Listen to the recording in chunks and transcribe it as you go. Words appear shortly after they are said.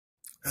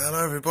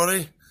Hello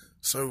everybody,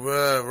 so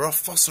we're off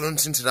fossil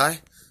hunting today.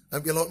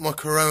 Hope you like my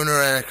Corona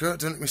haircut,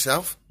 done it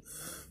myself.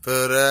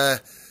 But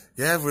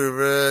yeah,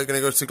 we're going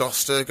to go to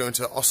Gloucester, going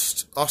to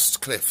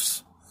Aust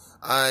Cliffs,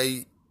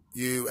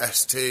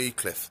 A-U-S-T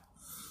Cliff.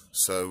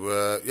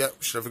 So yeah,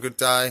 we should have a good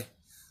day.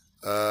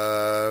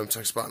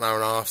 Takes about an hour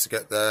and a half to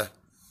get there.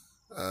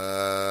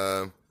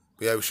 But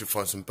yeah, we should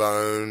find some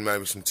bone,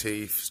 maybe some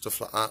teeth,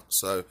 stuff like that.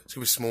 So it's going to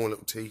be small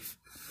little teeth.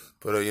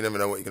 But you never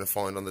know what you're going to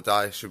find on the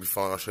day. Should be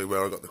fine. I'll show you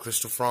where I got the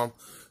crystal from.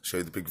 Show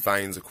you the big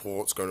veins of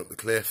quartz going up the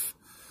cliff.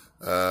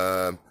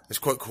 It's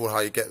quite cool how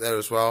you get there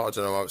as well. I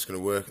don't know how it's going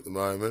to work at the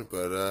moment.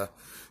 But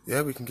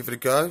yeah, we can give it a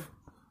go.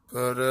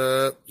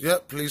 But yeah,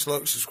 please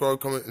like, subscribe,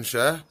 comment and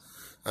share.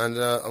 And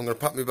I'm going to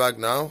pack my bag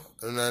now.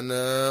 And then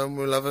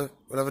we'll have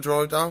a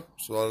drive down.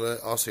 So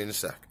I'll see you in a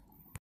sec.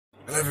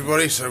 Hello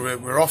everybody. So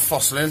we're off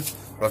fossiling.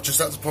 I've just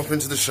had to pop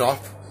into the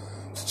shop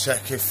to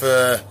check if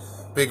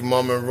Big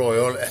Mama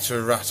Royal ate a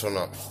rat or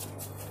not.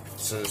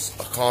 So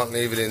I can't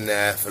leave it in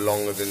there for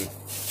longer than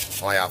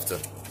I have to.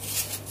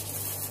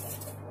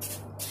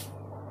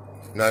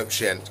 No,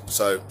 she ain't.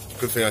 So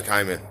good thing I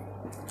came in.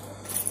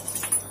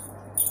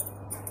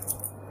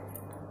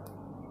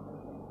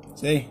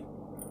 See?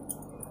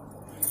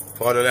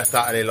 If I'd have left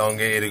that any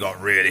longer, it'd have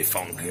got really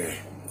funky.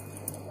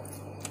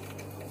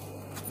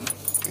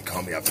 You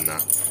can't be having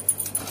that.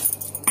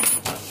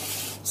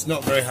 It's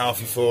not very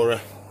healthy for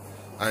her.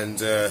 And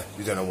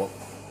you don't know what,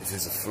 if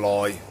there's a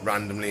fly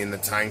randomly in the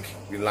tank,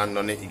 you land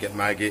on it, you get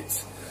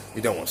maggots.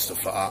 You don't want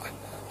stuff like that.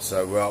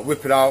 So I'll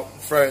whip it out,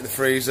 throw it in the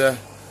freezer,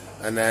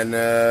 and then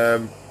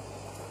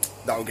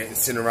that'll get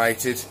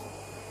incinerated.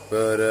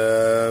 But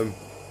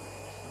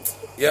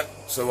yeah,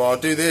 so I'll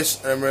do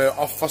this and we're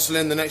off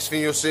fossiling. The next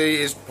thing you'll see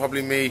is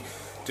probably me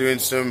doing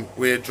some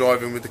weird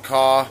driving with the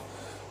car,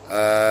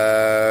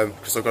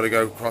 because I've got to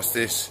go across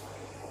this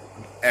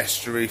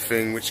estuary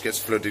thing which gets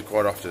flooded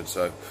quite often,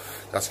 so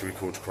that's going to be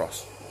cool to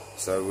cross.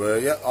 So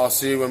yeah, I'll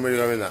see you when we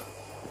go in that.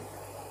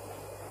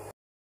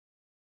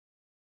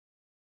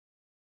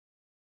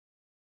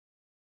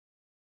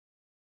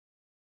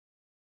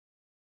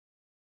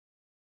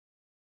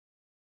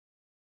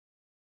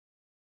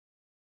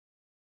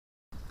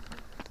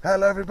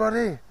 Hello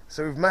everybody,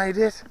 so we've made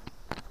it.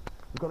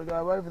 We've got to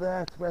go over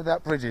there to where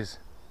that bridge is.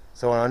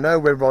 So I know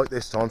we're right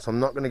this time, so I'm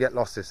not going to get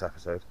lost this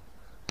episode.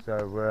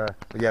 So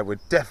but yeah, we're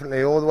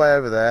definitely all the way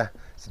over there.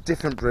 It's a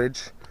different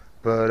bridge,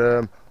 but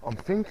I'm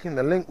thinking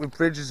the link with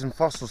bridges and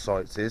fossil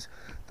sites is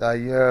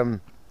they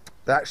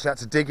actually had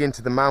to dig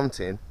into the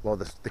mountain, well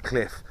the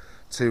cliff,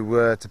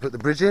 to put the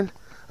bridge in,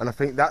 and I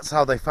think that's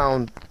how they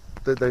found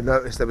that they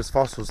noticed there was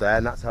fossils there,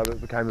 and that's how it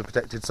became a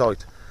protected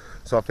site.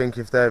 So I think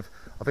I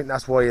think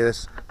that's why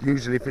this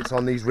usually if it's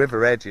on these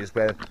river edges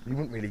where you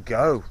wouldn't really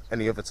go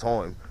any other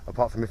time,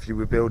 apart from if you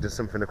were building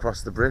something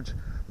across the bridge,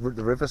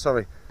 the river,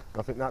 sorry.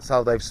 I think that's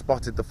how they've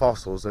spotted the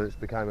fossils and it's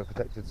become a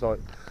protected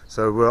site.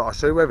 So I'll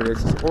show you where it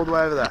is. It's all the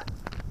way over there.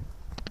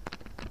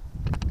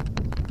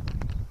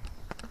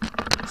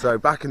 So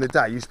back in the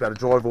day, you used to be able to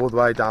drive all the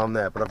way down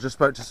there, but I've just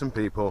spoke to some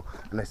people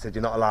and they said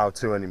you're not allowed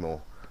to anymore.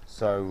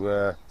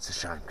 So it's a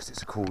shame because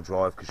it's a cool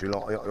drive because you're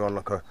on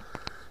like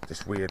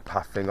this weird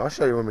path thing. I'll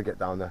show you when we get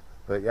down there.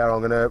 But yeah,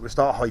 we'll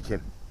start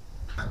hiking.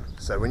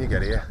 So when you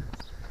get here,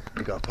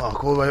 you got to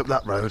park all the way up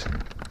that road.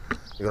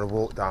 You got to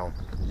walk down.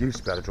 You used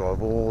to be able to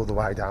drive all the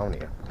way down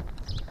here,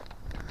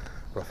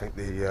 but I think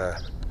the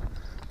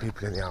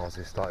people in the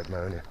houses started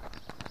moaning.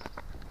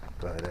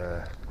 But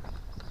yeah,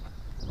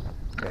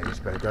 you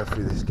just better go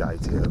through this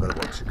gate here. I've got to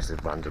watch it because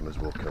there's randomers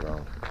walking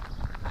around.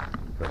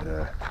 But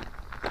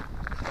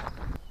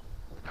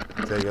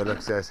there you go. Look,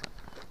 it says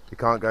you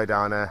can't go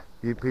down there.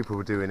 You people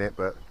were doing it,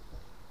 but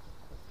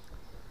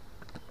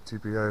to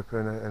be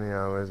open at any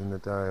hours in the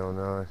day or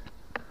night.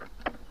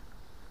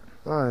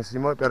 Oh, so you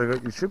might be able to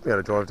go, you should be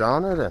able to drive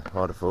down there then,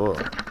 I'd have thought.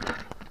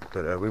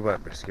 But we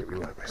won't risk it, we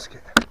won't risk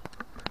it.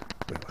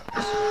 We won't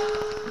risk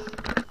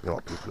it. You know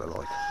what people are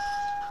like.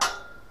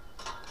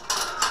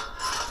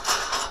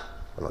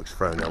 They like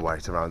throwing their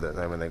weight around, don't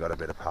they, when they got a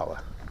bit of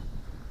power.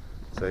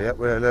 So yeah,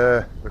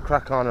 we'll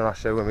crack on and I'll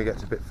show you when we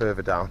get a bit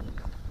further down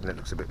and it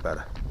looks a bit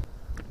better.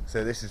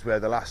 So this is where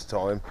the last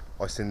time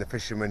I seen the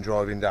fishermen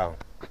driving down.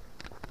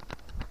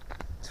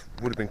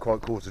 It would have been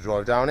quite cool to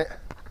drive down it,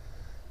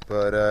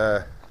 but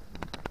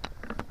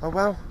oh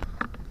well,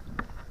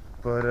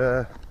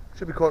 but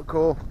should be quite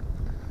cool.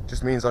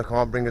 Just means I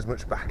can't bring as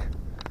much back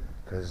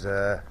because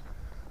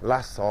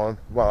last time,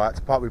 well, I had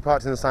to we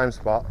parked in the same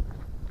spot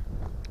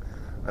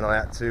and I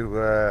had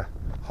to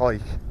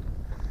hike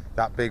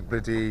that big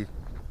bloody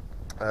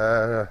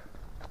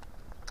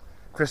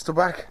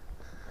crystalback.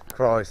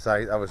 Christ's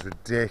sake, that was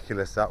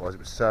ridiculous. That was, it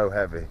was so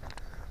heavy.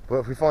 But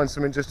if we find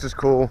something just as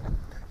cool,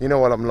 you know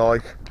what I'm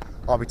like,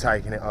 I'll be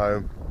taking it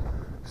home.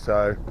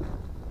 So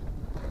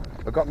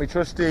I've got my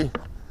trusty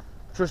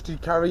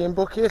carrying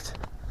bucket.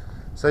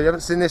 So you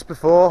haven't seen this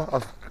before. I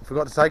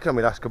forgot to take it on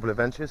my last couple of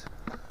ventures,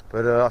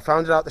 but I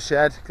found it out the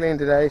shed,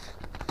 cleaned it out.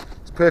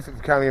 It's perfect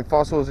for carrying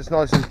fossils. It's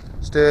nice and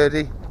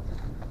sturdy.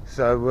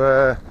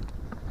 So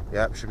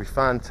Yep, should be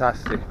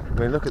fantastic. I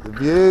mean, look at the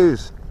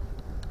views.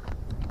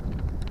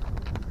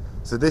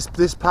 So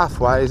this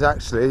pathway is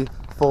actually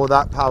for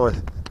that power,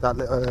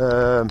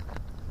 that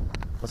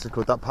what's it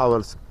called? That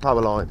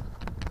power line.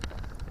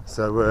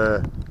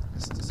 So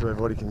so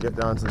everybody can get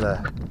down to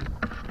there.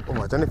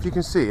 Oh, I don't know if you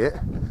can see it,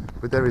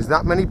 but there is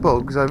that many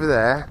bugs over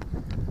there.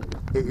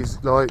 It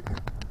is like,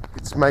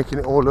 it's making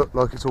it all look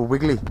like it's all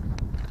wiggly.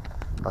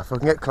 If I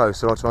can get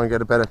closer, I'll try and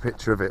get a better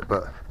picture of it,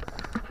 but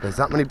there's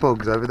that many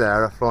bugs over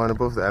there flying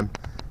above them.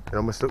 It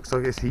almost looks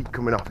like it's heat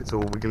coming off, it's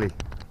all wiggly.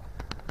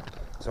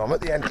 So I'm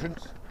at the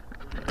entrance.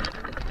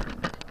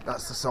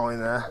 That's the sign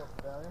there,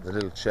 the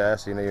little chair,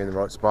 so you know you're in the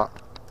right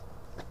spot.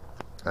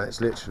 And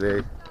it's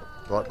literally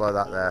right by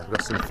that there. We've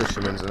got some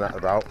fishermen and that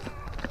about.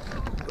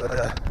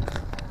 But,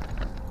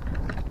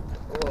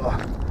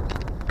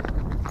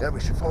 yeah, we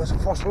should find some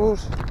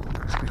fossils.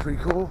 Should be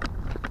pretty cool.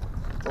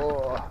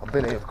 Oh, I've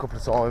been here a couple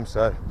of times,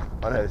 so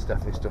I know there's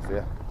definitely stuff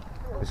here.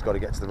 We've just got to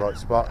get to the right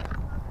spot.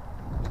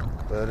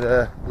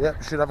 But yeah,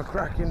 we should have a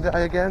cracking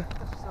day again.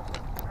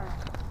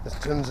 There's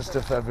tons of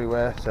stuff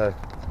everywhere, so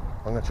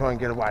I'm going to try and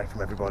get away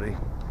from everybody.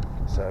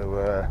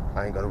 So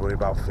I ain't got to worry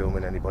about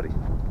filming anybody.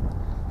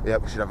 Yeah,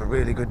 we should have a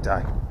really good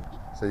day.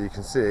 So you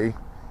can see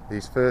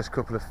these first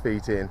couple of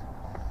feet in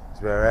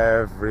is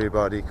where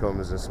everybody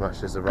comes and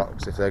smashes the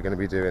rocks if they're going to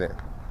be doing it.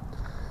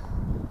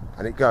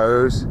 And it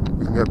goes,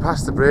 you can go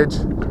past the bridge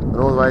and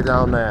all the way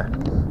down there.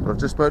 And I've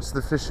just spoke to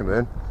the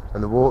fisherman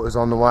and the water's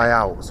on the way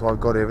out, so I've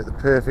got here at the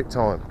perfect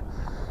time.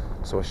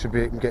 So I should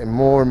be getting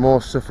more and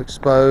more stuff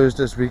exposed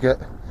as we get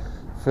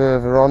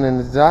further on in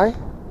the day,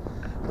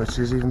 which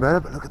is even better.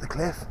 But look at the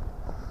cliff.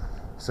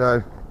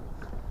 So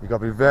you've got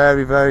to be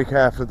very, very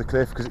careful of the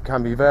cliff because it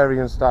can be very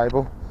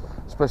unstable,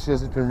 especially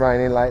as it's been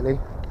raining lately,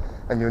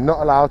 and you're not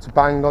allowed to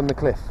bang on the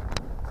cliff.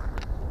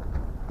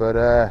 But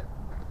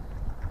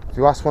if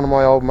you ask one of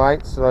my old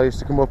mates that I used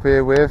to come up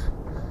here with,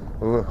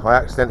 I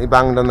accidentally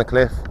banged on the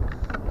cliff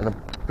and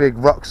a big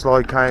rock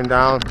slide came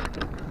down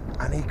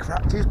and he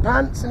crapped his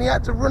pants and he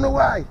had to run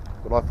away.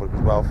 But I thought it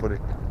was well funny.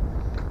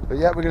 But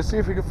yeah, we're going to see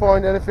if we can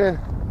find anything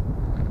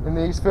in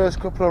these first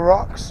couple of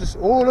rocks. Just,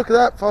 oh, look at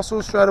that,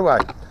 fossils straight away.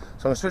 So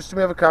I'm going to switch to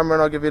my other camera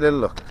and I'll give you a little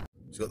look. So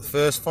we've got the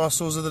first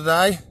fossils of the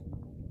day.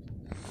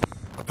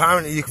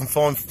 Apparently you can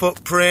find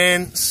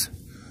footprints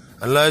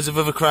and loads of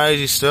other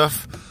crazy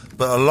stuff,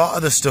 but a lot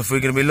of the stuff we're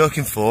going to be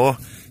looking for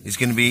is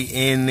going to be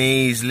in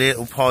these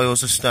little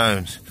piles of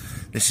stones.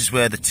 This is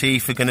where the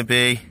teeth are going to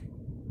be.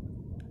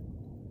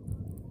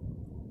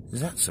 Is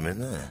that something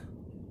there?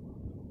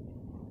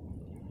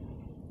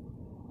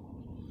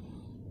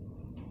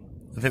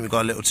 I think we've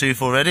got a little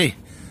tooth already.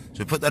 So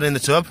we put that in the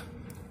tub.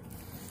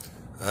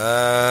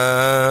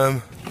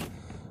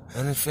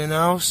 Anything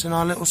else in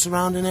our little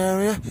surrounding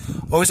area?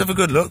 Always have a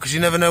good look because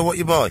you never know what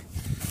you buy.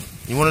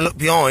 You want to look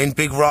behind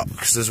big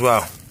rocks as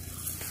well,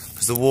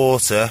 because the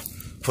water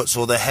puts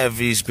all the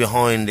heavies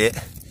behind it,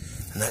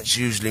 and that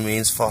usually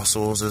means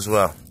fossils as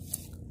well.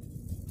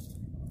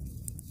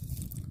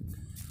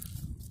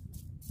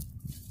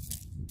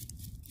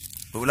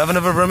 But we'll have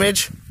another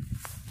rummage,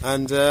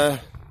 and yeah,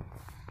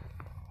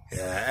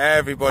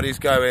 everybody's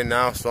going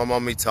now, so I'm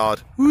on me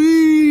Todd.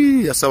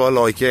 Whee! That's how I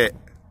like it.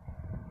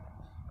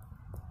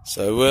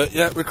 So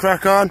yeah, we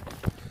crack on,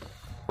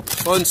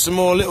 find some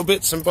more little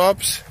bits and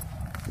bobs.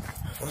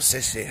 What's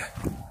this here?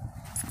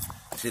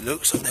 It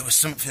looks like there was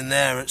something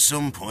there at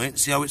some point.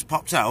 See how it's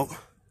popped out?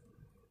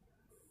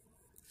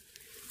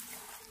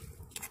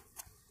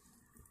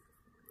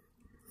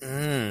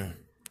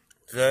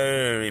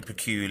 Very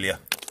peculiar.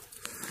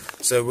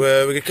 So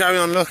we're going to carry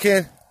on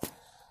looking.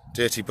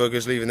 Dirty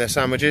buggers leaving their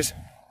sandwiches.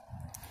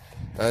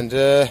 And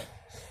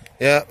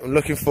yeah, I'm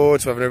looking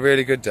forward to having a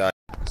really good day.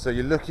 So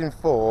you're looking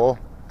for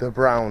the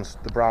brown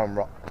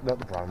rock, not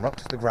the brown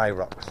rocks, the grey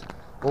rocks.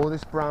 All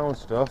this brown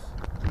stuff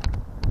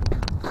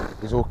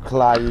is all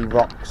clayey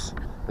rocks,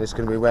 and it's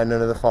going to be where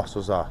none of the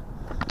fossils are.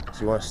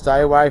 So you want to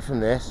stay away from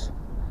this.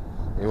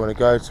 You want to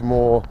go to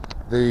more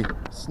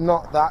it's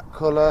not that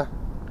colour,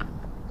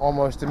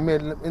 almost in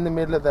the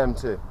middle of them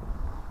two.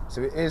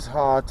 So it is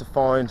hard to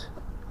find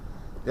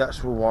the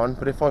actual one,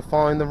 but if I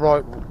find the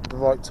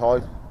right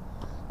type,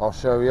 I'll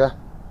show you.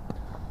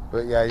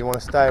 But yeah, you want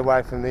to stay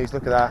away from these.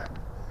 Look at that.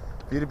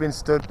 If you'd have been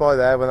stood by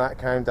there when that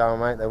came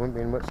down, mate, there wouldn't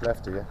be much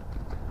left of you.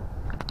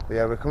 But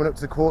yeah, we're coming up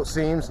to the quartz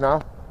seams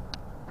now.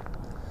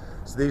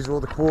 So these are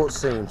all the quartz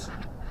seams.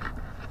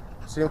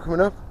 See them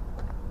coming up?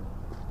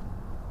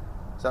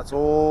 So that's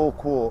all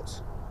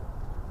quartz.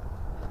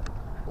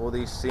 All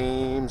these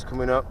seams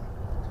coming up.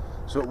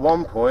 So at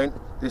one point,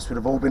 this would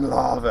have all been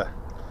lava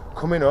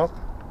coming up,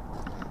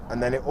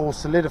 and then it all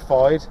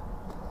solidified.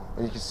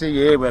 And you can see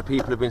here where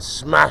people have been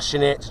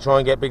smashing it to try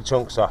and get big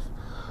chunks off.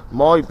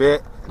 My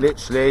bit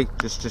literally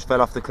just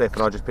fell off the cliff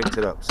and I just picked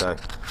it up. So,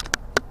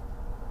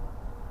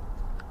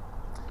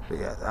 but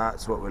yeah,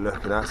 that's what we're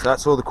looking at. So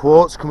that's all the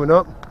quartz coming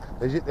up.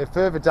 They're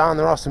further down,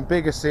 there are some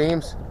bigger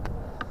seams.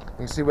 You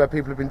can see where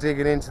people have been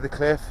digging into the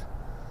cliff.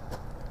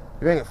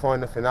 You ain't gonna find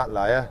nothing in that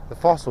layer. The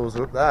fossils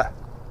are up there.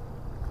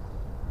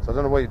 So I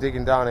don't know what you're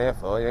digging down here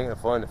for. You ain't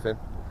gonna find anything.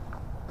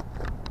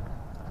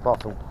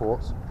 apart from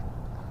quartz.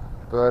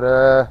 But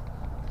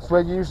it's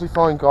where you usually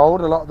find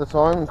gold a lot of the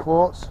time, in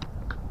quartz.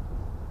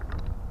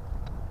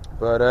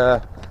 But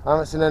I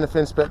haven't seen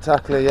anything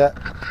spectacular yet.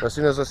 But as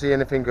soon as I see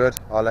anything good,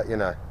 I'll let you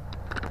know.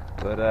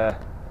 But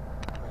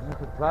look at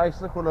the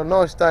place, look what a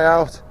nice day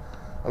out.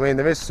 I mean,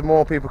 there is some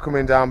more people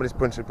coming down, but it's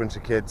a bunch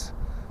of kids.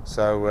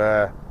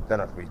 So then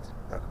that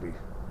could be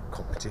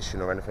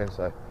competition or anything,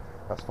 so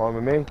that's fine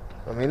with me.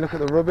 I mean, look at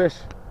the rubbish.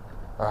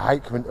 I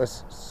hate coming,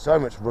 there's so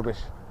much rubbish.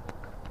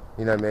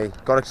 You know me,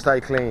 gotta stay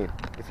clean.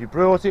 If you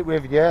brought it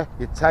with you,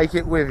 you take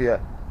it with you.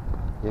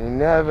 You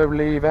never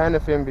leave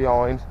anything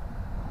behind.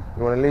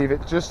 You want to leave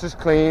it just as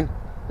clean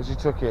as you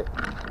took it.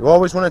 You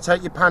always want to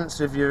take your pants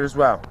with you as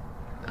well.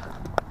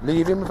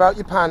 Leaving without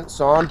your pants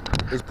on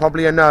is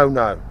probably a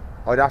no-no.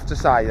 I'd have to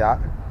say that.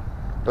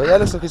 But yeah,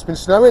 looks like it's been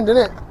snowing,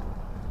 doesn't it?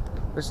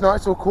 It's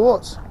nice, all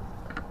quartz.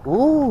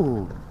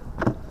 Ooh.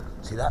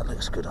 See, that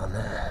looks good on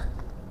there.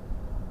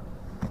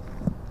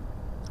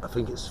 I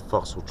think it's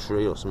fossil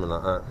tree or something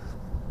like that.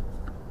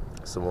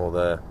 Some more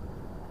there.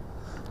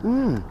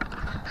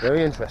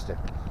 Very interesting.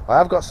 I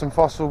have got some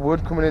fossil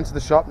wood coming into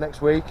the shop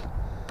next week,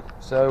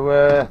 so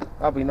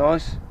that'll be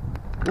nice.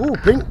 Ooh,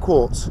 pink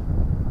quartz.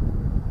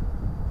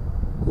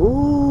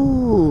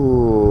 Ooh,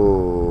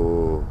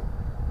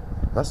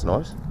 that's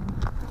nice.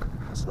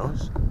 That's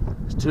nice.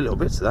 There's two little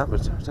bits of that,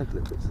 but I'll take a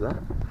little bit of that.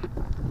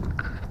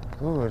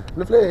 Oh,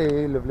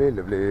 lovely, lovely,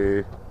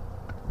 lovely.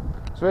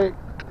 Sweet.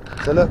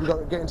 So look, we've got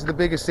to get into the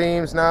bigger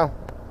seams now.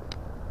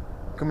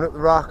 Coming up the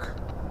rock.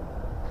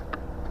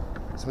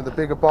 Some of the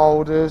bigger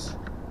boulders.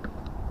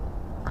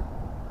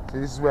 See,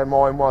 this is where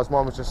mine was.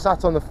 Mine was just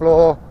sat on the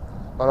floor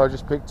and I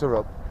just picked her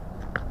up.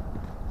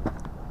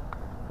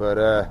 But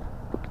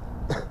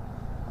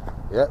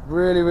yeah,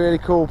 really, really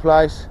cool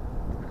place.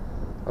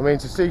 I mean,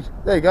 to see,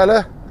 there you go,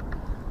 look.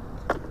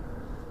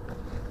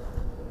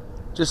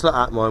 Just like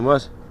that mine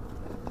was.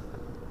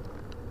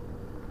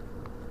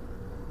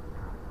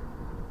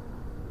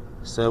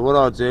 So what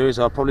I'll do is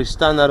I'll probably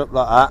stand that up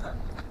like that.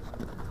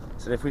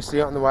 So if we see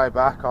it on the way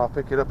back, I'll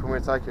pick it up and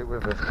we'll take it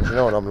with us. You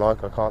know what I'm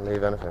like, I can't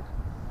leave anything.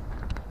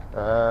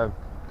 But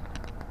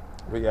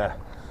yeah,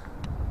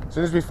 as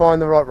soon as we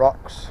find the right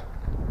rocks,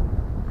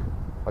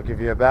 I'll give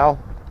you a bell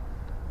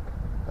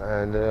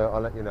and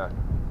I'll let you know.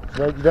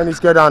 You don't need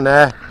to go down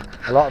there,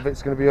 a lot of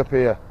it's going to be up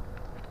here.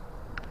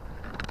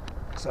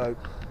 So,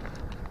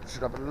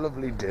 should have a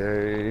lovely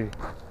day.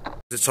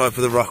 The type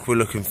of the rock we're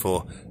looking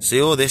for.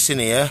 See all this in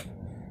here?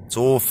 It's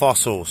all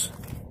fossils.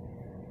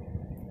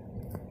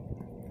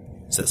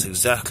 So that's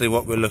exactly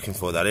what we're looking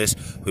for, that is.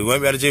 We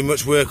won't be able to do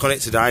much work on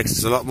it today because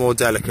it's a lot more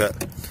delicate.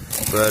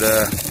 But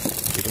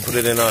we can put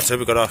it in our tub.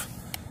 We've got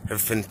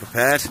everything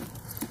prepared.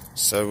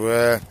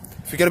 So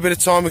if we get a bit of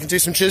time, we can do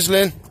some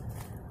chiselling.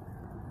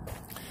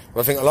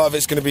 I think a lot of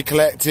it's going to be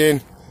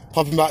collecting,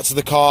 popping back to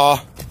the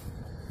car,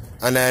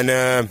 and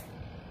then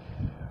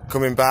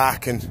coming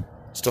back and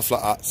stuff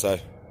like that. So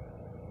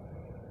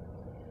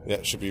yeah,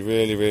 it should be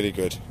really, really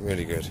good.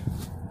 Really good.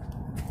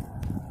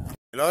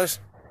 You guys,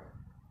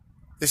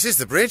 this is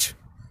the bridge.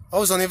 I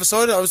was on the other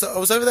side. I was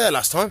over there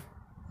last time.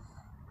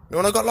 You know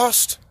when I got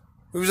lost?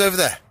 We was over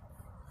there.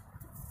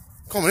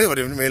 Can't believe I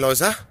didn't realise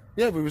that.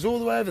 Yeah, we was all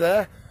the way over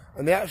there,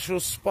 and the actual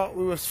spot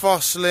we were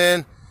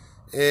fossiling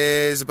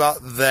is about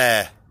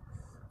there.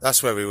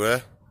 That's where we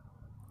were.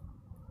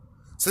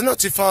 So they're not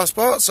too far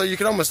apart, so you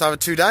could almost have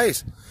 2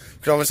 days. You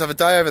could almost have a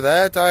day over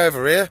there, day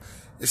over here.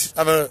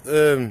 Have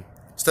a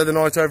stay the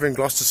night over in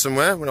Gloucester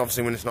somewhere,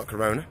 obviously when it's not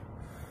Corona.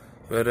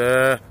 But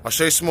I'll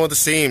show you some more of the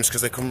seams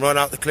because they come right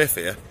out the cliff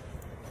here.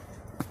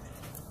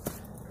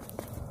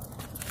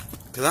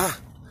 Look at that.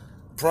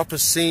 Proper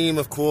seam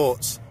of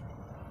quartz.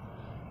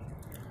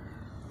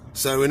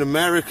 So in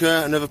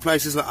America and other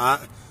places like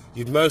that,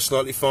 you'd most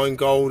likely find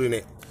gold in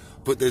it.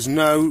 But there's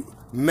no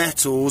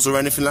metals or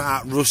anything like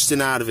that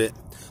rusting out of it.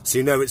 So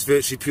you know it's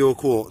virtually pure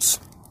quartz.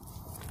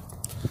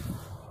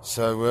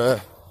 So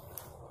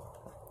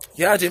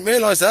yeah, I didn't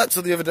realise that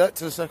till the other day,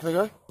 till a second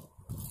ago.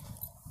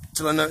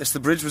 Till I noticed the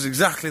bridge was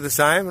exactly the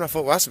same, and I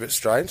thought, well, that's a bit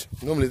strange.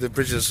 Normally the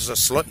bridges are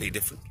slightly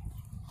different.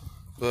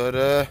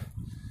 But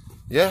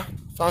yeah,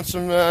 found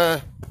some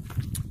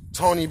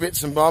tiny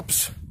bits and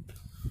bobs.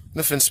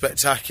 Nothing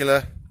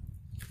spectacular.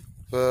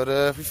 But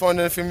if we find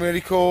anything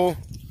really cool,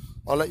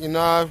 I'll let you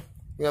know.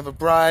 We have a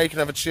break and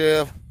have a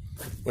chill.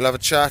 We'll have a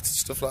chat and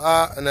stuff like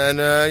that. And then,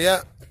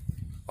 yeah,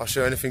 I'll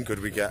show you anything good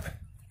we get.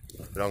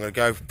 But I'm going to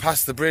go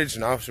past the bridge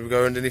now. So we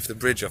go underneath the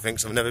bridge, I think,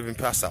 because I've never been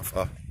past that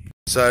far.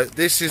 So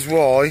this is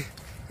why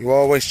you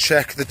always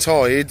check the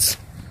tides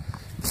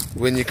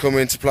when you come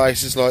into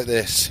places like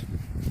this,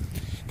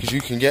 because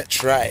you can get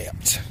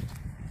trapped.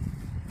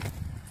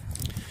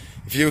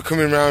 If you were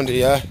coming round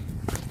here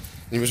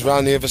and you was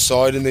round the other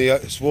side and the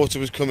water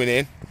was coming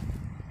in,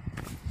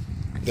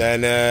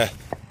 then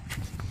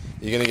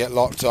you're going to get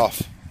locked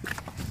off.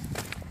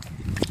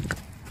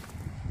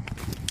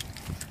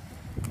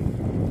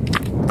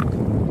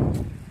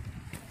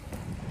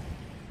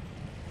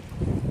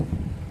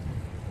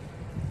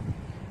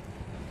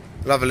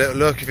 I'll have a little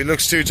look. If it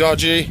looks too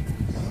dodgy,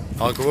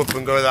 I'll go up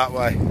and go that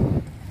way.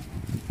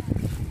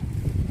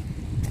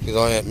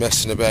 because I ain't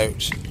messing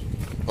about.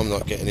 I'm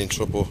not getting in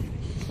trouble.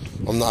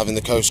 I'm not having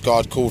the Coast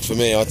Guard called for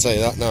me, I'll tell you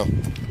that now.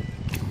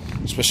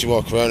 Especially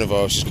while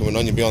coronavirus is coming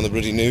on, you'll be on the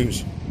bloody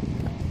news.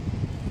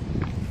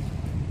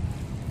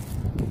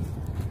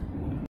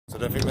 So I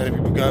don't think many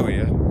people go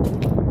here.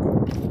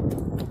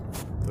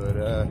 But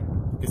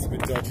it's a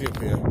bit dodgy up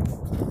here.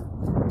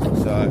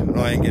 So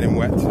I ain't getting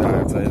wet today,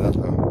 I'll tell you that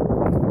now.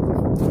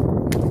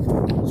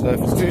 So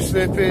if it's too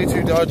slippy,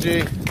 too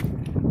dodgy,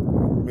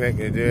 we ain't going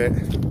to do it.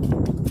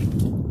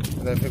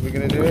 I don't think we're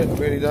going to do it,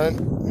 really don't.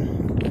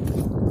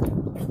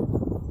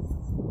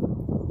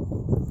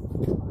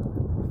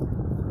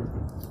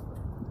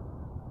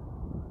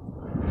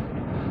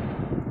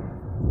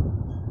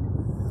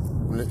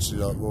 I'm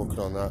literally like walking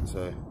on that,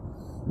 so...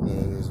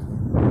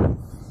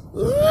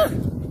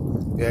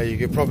 yeah, you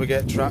could probably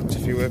get trapped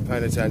if you weren't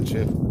paying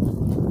attention.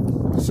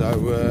 So,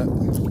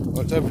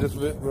 let's open it up a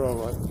bit, we're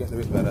alright, we're getting a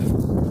bit better.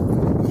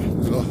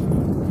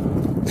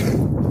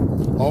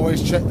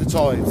 Always check the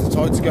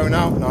tides are going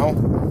out now.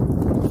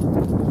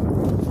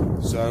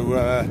 So,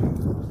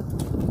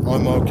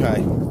 I'm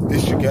okay.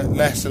 This should get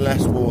less and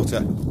less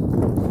water.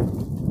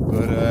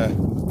 But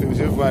if it was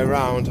the other way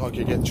around, I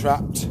could get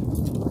trapped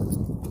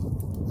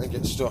and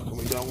get stuck, and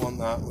we don't want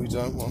that, we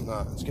don't want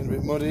that. It's getting a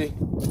bit muddy.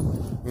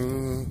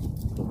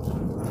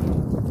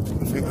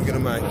 I think we're going to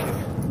make it.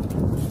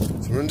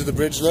 So we're under the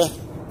bridge there.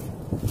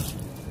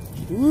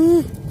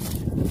 Woo!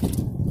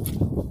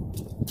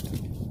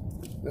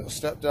 Little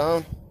step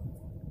down.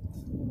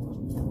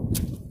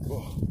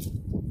 Oh.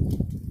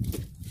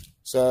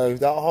 So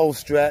that whole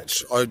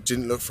stretch, I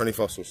didn't look for any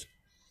fossils.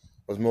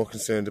 I was more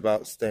concerned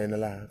about staying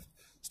alive.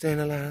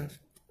 Staying alive.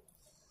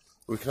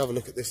 We can have a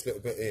look at this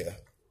little bit here.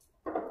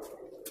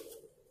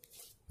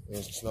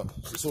 It's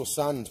all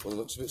sand by the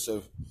looks of it, so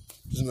it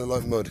doesn't look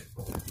like mud.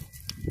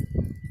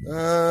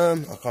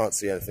 I can't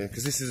see anything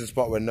because this is a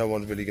spot where no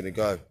one's really going to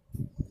go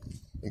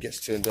and gets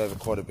turned over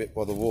quite a bit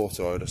by the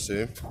water, I would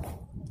assume.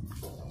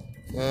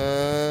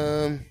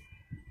 I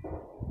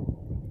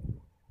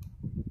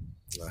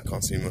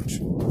can't see much.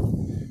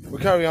 We'll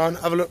carry on,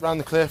 have a look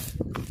round the cliff,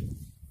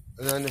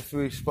 and then if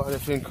we spot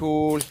anything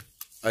cool,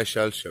 I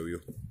shall show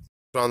you.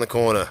 Round the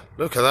corner,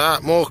 look at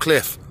that, more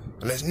cliff,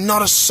 and there's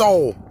not a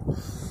soul.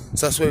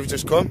 So that's where we've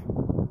just come,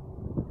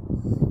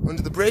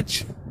 under the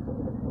bridge.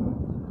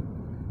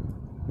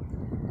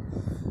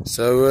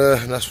 So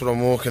that's what I'm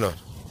walking on.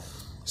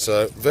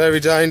 So very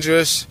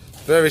dangerous,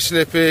 very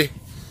slippy,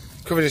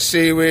 covered in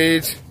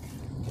seaweed.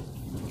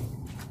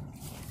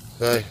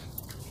 Hey,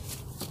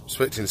 I'm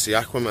expecting to see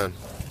Aquaman.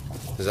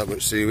 There's that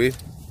much seaweed.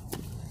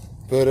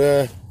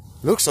 But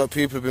looks like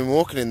people have been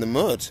walking in the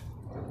mud.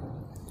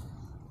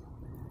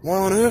 Why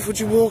on earth would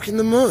you walk in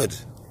the mud?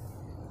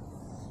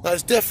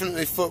 That's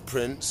definitely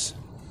footprints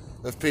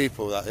of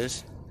people, that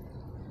is.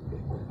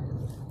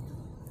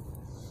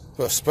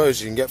 Well, I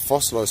suppose you can get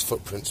fossilised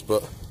footprints,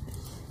 but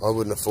I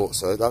wouldn't have thought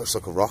so. That looks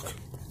like a rock.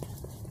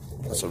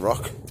 That's a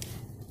rock.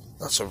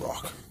 That's a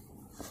rock.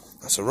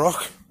 That's a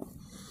rock.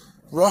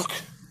 Rock.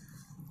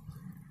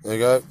 There you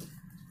go.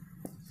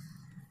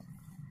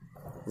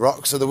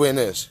 Rocks are the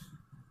winners.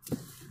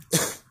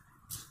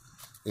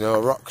 You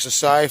know, rocks are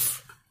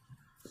safe.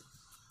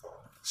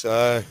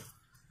 So...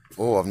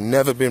 oh, I've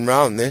never been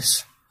round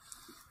this.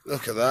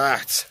 Look at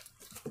that.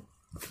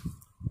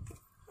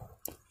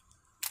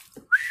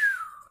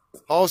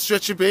 Whole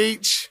stretch of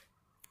beach.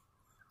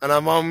 And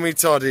I'm on me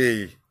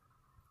toddy.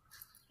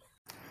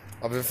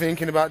 I've been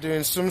thinking about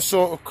doing some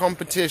sort of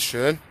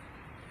competition.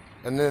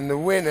 And then the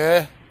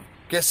winner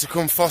gets to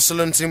come fossil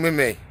hunting with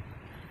me.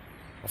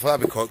 I thought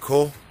that'd be quite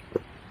cool.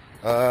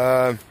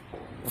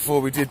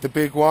 Before we did the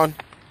big one.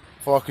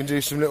 If I can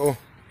do some little...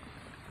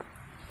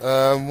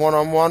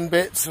 one-on-one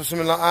bits or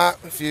something like that.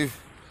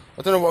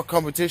 I don't know what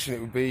competition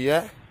it would be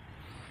yet.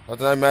 I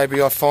don't know,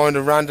 maybe I find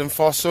a random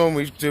fossil and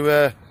we do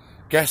a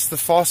guess the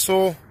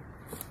fossil,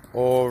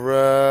 or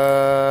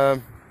I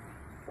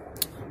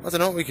don't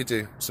know what we could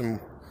do,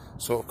 some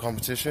sort of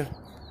competition.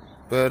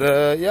 But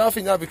yeah, I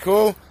think that'd be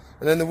cool.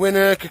 And then the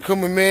winner could come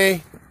with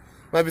me,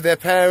 maybe their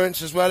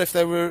parents as well if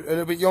they were a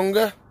little bit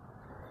younger.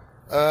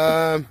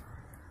 But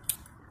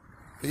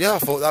yeah, I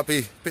thought that'd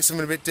be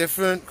something a bit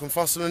different. Come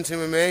fossil hunting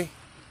with me.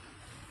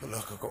 But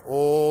look, I've got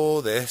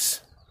all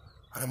this,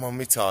 and I'm on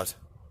my Todd.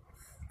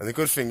 And the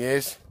good thing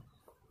is,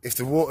 if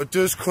the water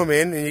does come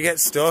in and you get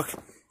stuck,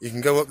 you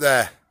can go up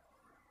there.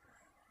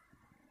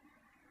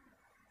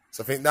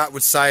 So I think that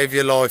would save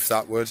your life,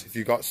 that would, if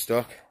you got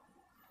stuck.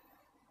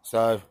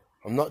 So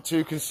I'm not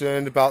too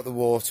concerned about the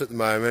water at the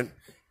moment,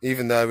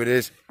 even though it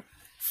is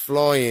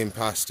flying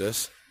past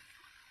us.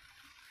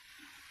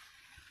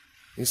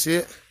 You see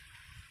it?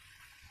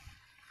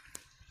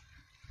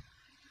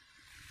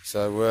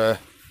 So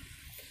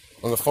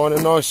I'm going to find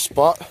a nice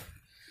spot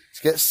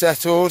to get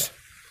settled.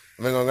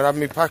 I think I'm going to have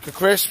my pack of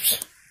crisps.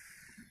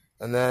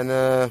 And then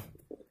I'm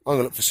going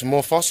to look for some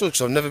more fossils,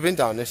 because I've never been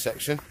down this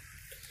section.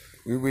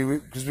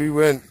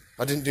 Because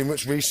I didn't do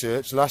much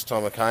research last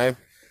time I came.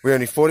 We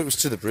only thought it was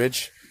to the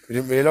bridge. We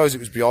didn't realise it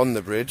was beyond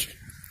the bridge.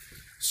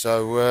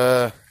 So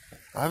I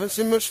haven't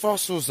seen much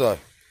fossils though.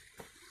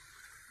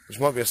 Which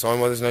might be a sign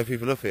why there's no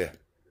people up here.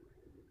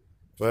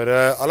 But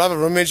I'll have a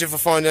rummage. If I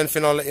find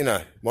anything, I'll let you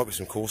know. Might be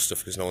some cool stuff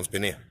because no one's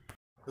been here.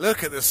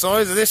 Look at the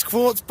size of this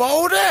quartz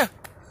boulder! Look at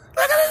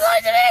the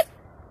size of it!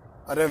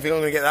 I don't think I'm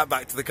going to get that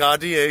back to the car,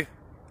 do you?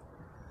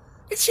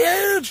 It's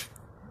huge!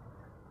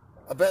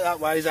 I bet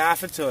that weighs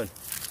half a ton.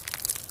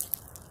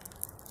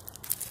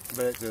 I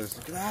bet it does.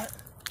 Look at that.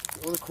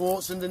 All the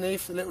quartz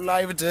underneath, the little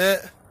layer of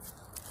dirt.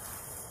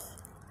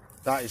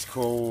 That is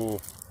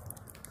cool.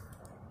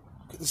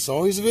 Look at the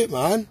size of it,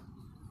 man.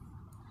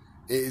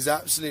 It is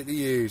absolutely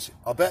huge.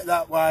 I bet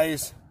that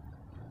weighs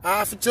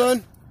half a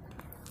ton.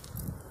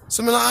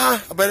 Something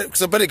like that. I bet it,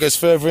 because I bet it goes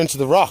further into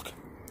the rock.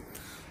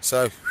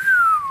 So,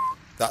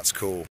 that's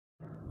cool.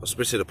 I'll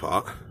split it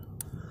apart.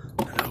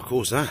 How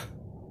cool is that?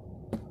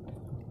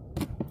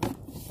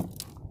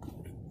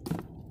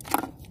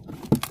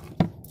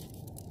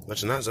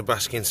 Imagine that as a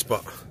basking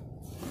spot.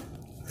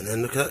 And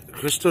then look at that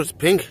crystal, it's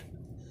pink.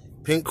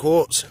 Pink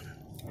quartz.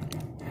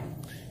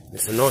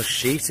 It's a nice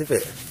sheet of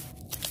it.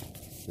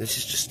 This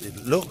is just, it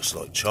looks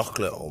like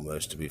chocolate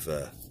almost, to be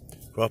fair.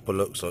 Proper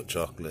looks like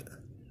chocolate.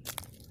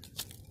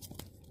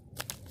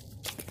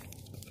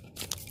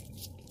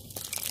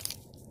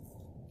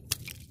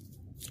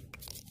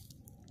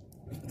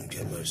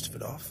 Get most of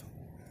it off.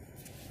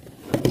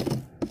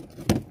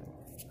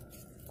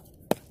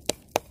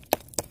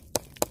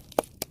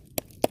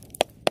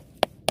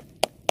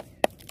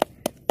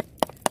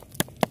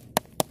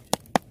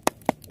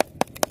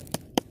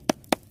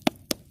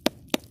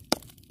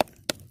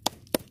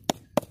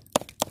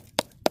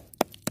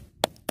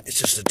 It's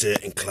just a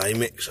dirt and clay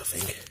mix, I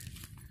think.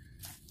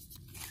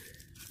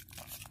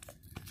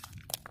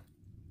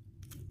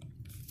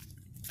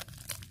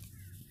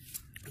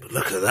 But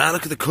look at that,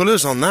 look at the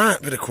colours on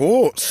that bit of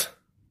quartz.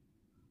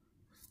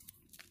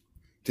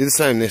 Do the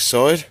same this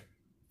side.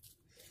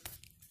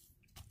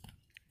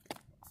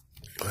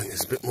 I think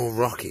it's a bit more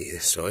rocky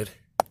this side.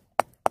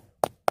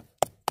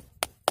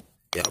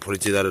 Yeah, I'll probably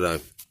do that at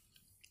home.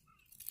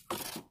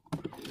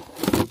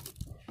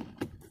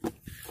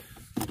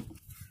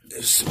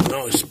 There's some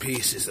nice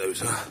pieces,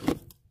 those are.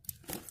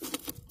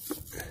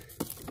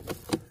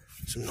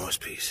 Some nice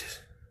pieces.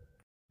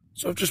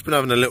 So I've just been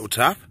having a little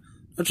tap.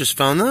 I've just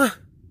found that.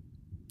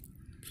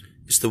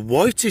 It's the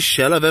whitest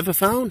shell I've ever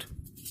found.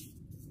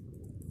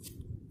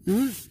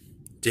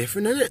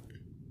 Different, isn't it?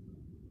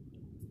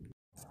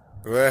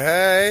 Well,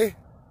 hey,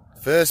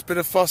 first bit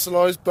of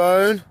fossilised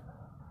bone.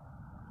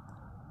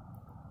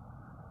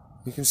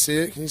 You can see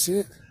it, can you see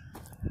it?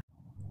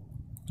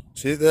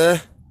 See it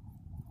there?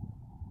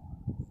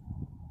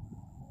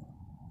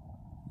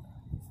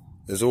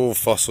 There's all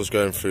fossils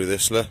going through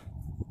this, look.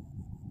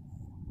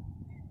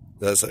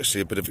 There's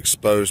actually a bit of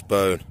exposed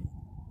bone.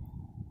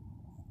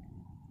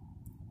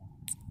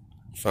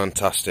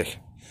 Fantastic.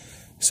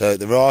 So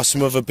there are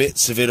some other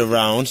bits of it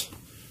around,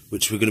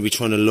 which we're going to be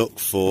trying to look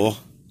for.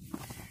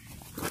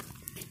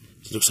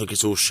 It looks like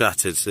it's all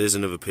shattered, so there's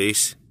another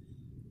piece.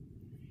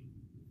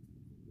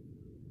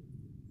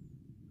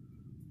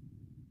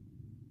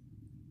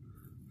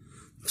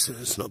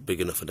 It's not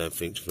big enough, I don't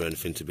think, for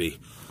anything to be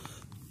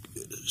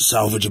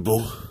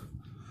salvageable.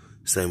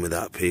 Same with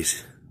that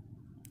piece.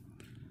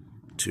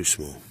 Too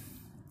small.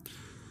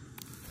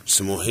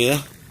 Some more here.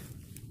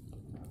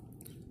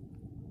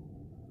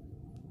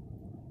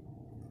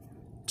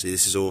 See,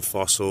 this is all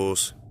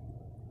fossils.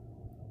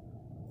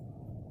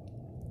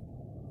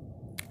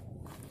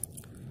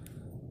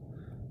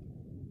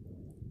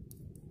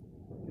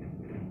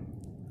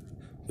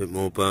 Bit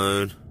more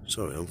bone.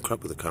 Sorry, I'm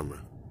crap with the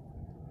camera.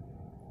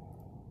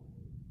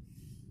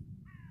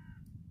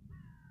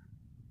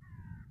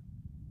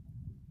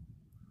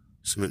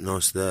 Something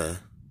nice there.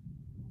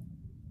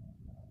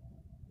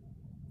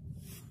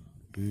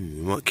 We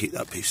might keep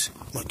that piece.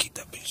 Might keep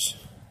that piece.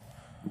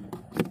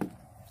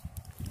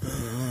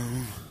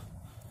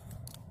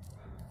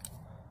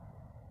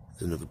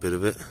 There's another bit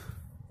of it.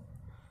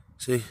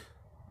 See?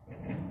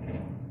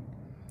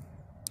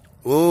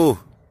 Whoa!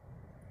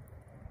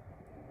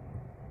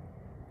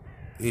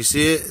 You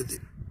see it?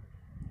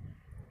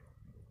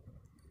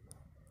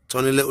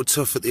 Tiny little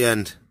tuff at the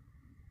end.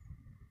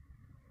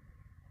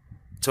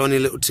 Tiny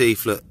little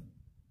teeth, look.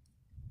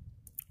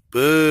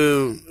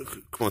 Boom!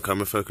 Come on,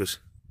 camera, focus.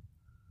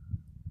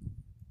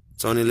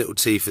 Tiny little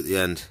teeth at the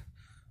end.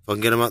 If I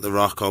can get them out the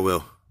rock, I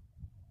will.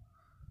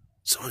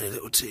 Tiny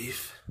little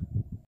teeth.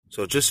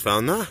 So I just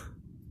found that.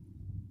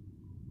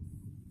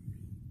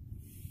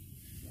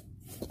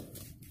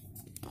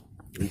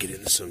 Let me get it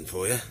in the sun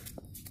for you.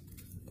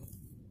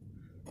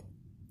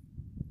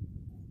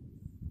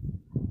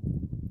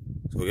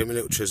 So I'll get my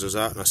little chisels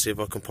out and I'll see if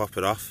I can pop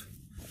it off.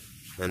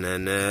 And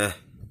then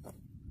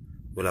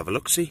we'll have a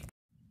look-see.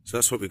 So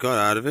that's what we got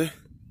out of it.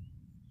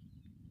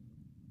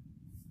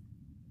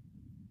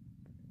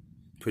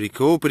 Pretty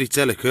cool, pretty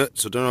delicate,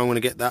 so I don't know how I'm going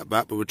to get that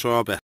back, but we'll try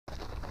our best.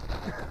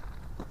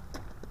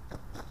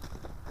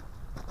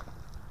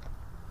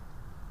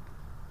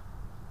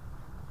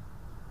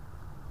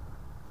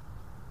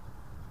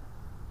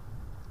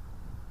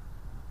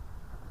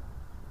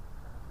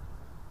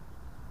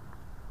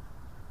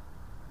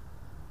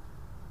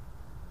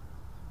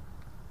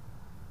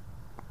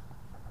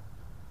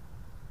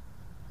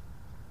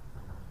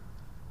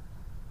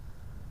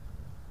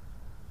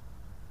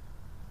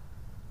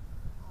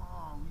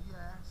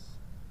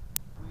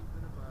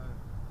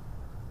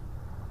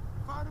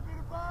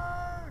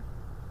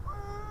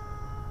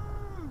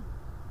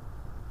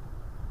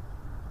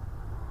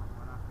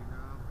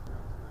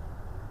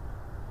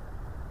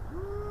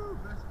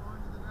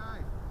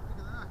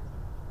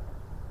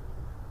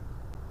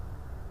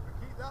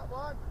 that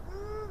one.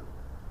 Woo.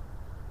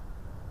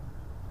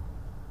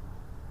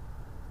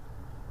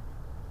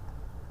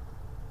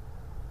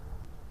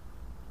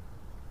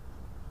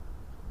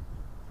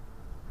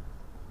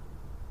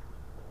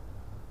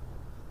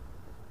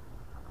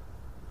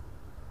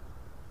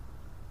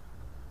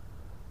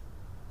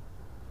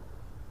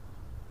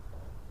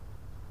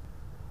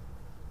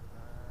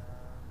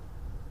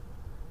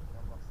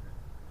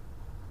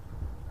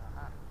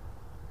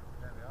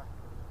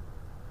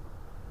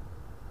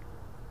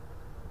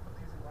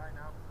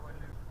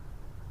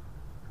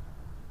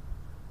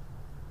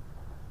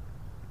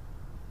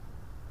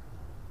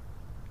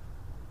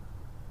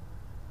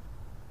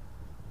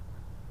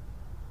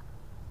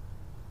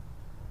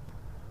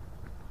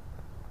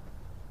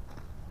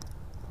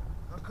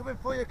 I'm coming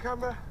for you,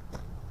 camera.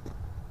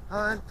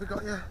 I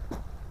forgot you.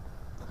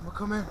 I'm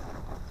coming.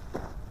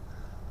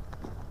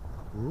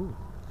 Ooh.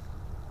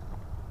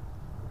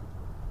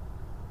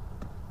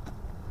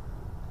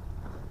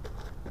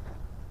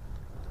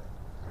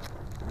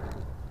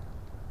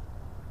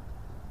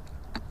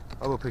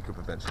 I will pick up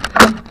eventually.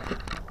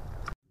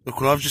 Look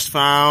what I've just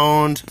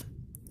found.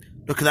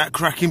 Look at that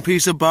cracking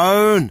piece of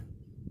bone.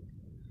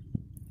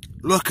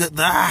 Look at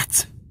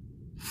that.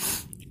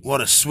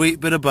 What a sweet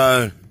bit of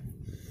bone.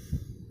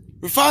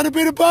 We found a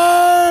bit of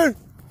bone!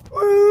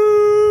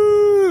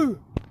 Woo!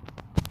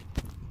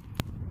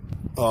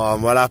 Oh,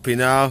 I'm well happy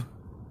now.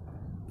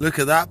 Look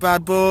at that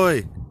bad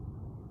boy.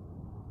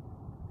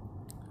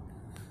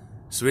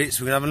 Sweet,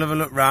 so we're going to have another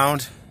look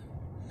round.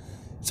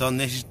 It's on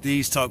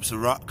these types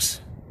of rocks.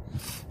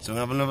 So we're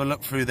going to have another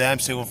look through them,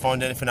 see if we'll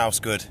find anything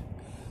else good.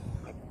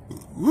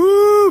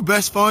 Woo!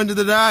 Best find of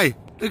the day.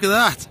 Look at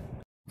that.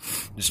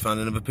 Just found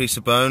another piece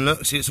of bone.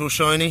 Look, see it's all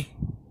shiny.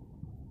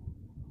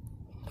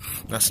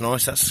 That's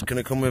nice, that's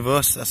going to come with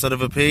us, that sort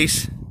of a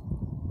piece.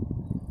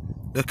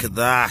 Look at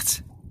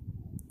that.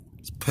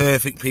 It's a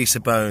perfect piece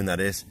of bone, that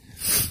is.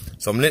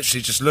 So I'm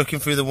literally just looking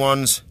through the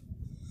ones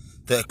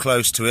that are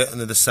close to it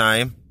and they're the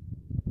same.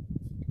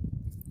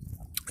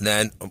 And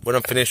then, when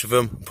I'm finished with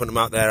them, I'm putting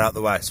them out there out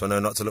the way so I know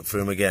not to look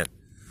through them again.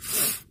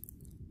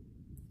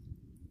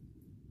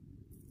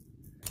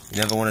 You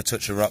never want to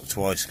touch a rock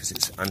twice because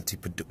it's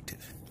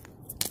anti-productive.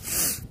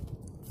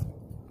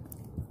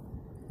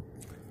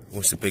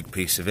 What's a big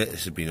piece of it?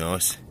 This would be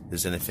nice. If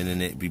there's anything in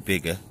it, it'd be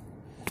bigger.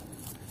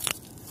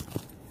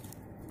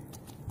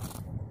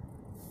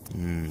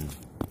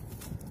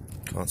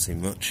 Can't see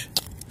much.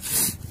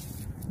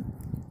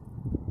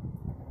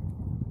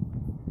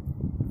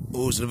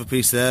 Oh, there's another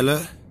piece there,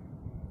 look.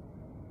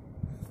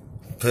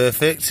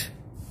 Perfect.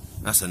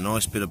 That's a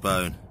nice bit of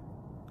bone.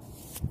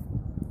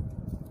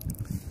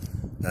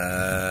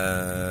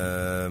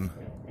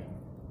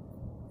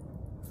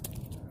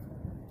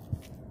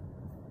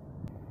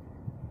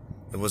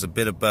 There was a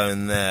bit of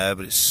bone there,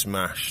 but it's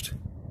smashed.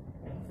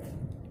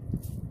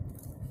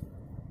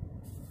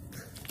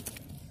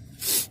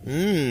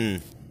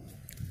 I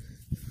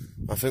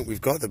think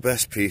we've got the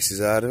best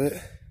pieces out of it.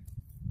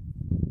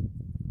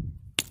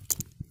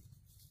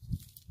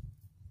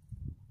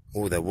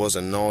 Oh, there was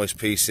a nice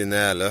piece in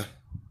there, look,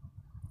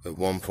 at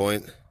one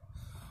point.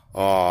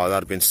 Oh,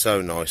 that'd have been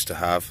so nice to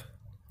have.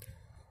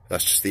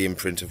 That's just the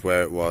imprint of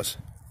where it was.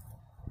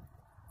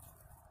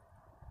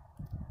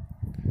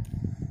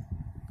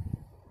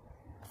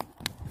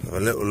 Have a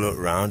little look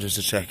round just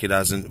to check it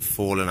hasn't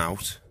fallen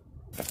out.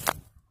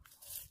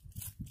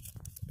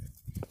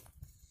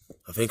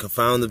 I think I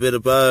found the bit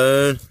of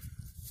bone.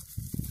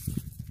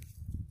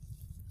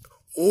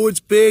 Oh, it's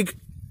big.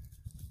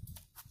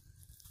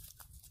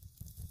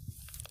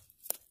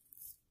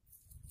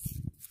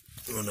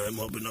 Oh no, it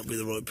might not be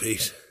the right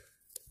piece.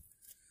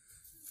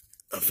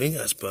 I think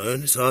that's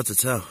bone, it's hard to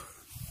tell.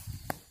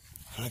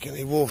 Can I get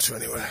any water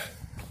anywhere?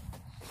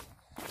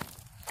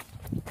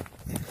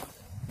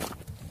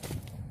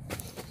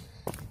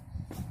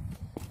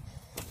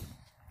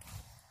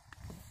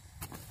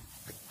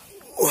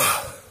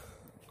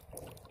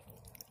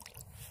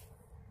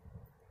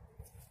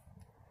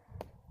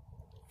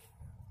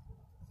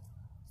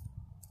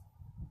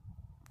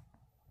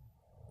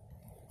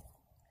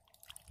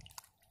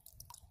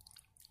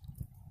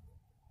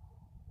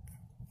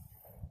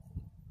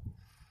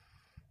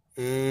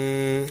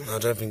 I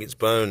don't think it's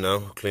bone now.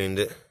 I've cleaned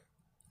it.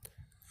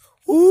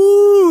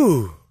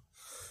 Ooh!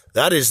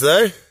 That is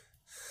though.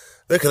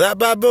 Look at that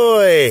bad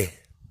boy.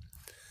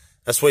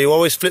 That's why you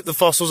always flip the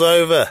fossils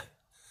over.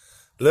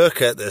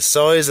 Look at the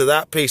size of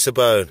that piece of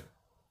bone.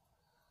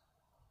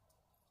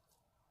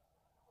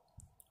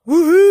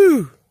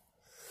 Woohoo!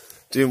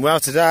 Doing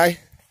well today.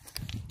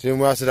 Doing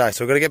well today.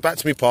 So I've got to get back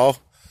to my pole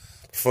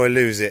before I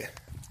lose it.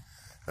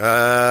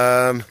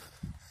 And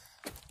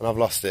I've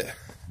lost it.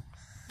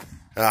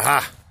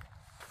 Aha!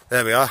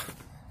 There we are.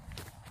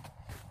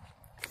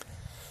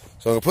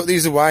 So I'm going to put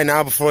these away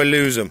now before I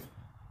lose them.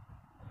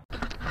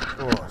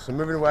 Oh, so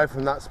moving away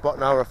from that spot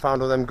now where I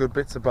found all them good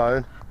bits of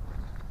bone.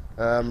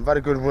 I've had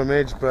a good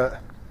rummage,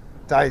 but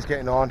day's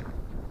getting on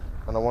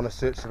and I want to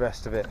search the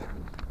rest of it.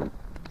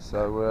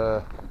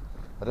 So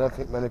I don't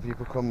think many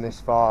people come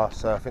this far,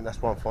 so I think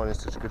that's why I'm finding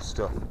such good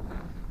stuff.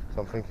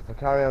 So I'm thinking if I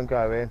carry on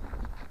going,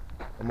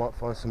 I might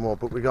find some more,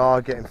 but we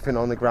are getting thin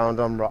on the ground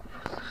on rocks.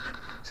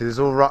 See, there's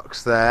all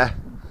rocks there,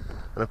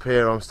 and up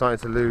here I'm starting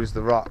to lose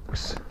the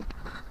rocks.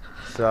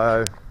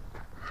 So,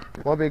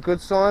 might be a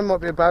good sign,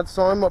 might be a bad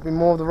sign, might be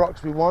more of the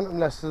rocks we want and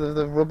less of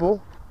the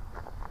rubble.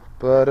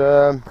 But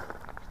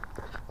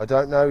I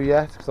don't know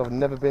yet, because I've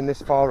never been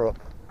this far up.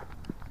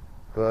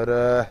 But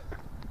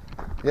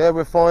yeah,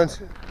 we'll found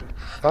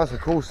some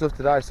cool stuff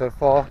today so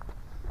far.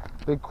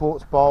 Big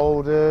quartz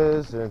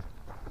boulders and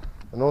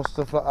all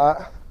stuff like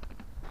that.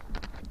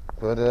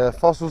 But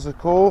fossils are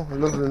cool.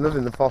 I'm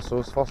loving the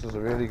fossils. Fossils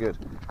are really good.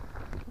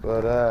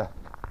 But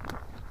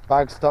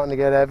bag's starting to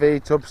get heavy,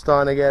 tub's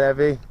starting to get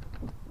heavy.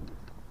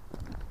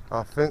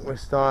 I think we're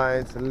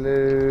starting to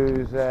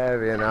lose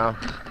area now.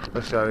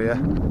 I'll show you.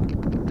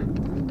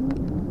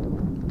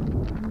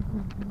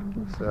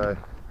 So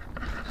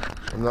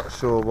I'm not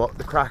sure what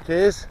the crack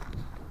is,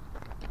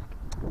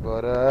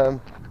 but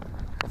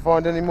if I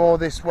find any more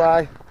this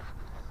way,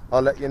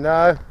 I'll let you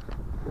know.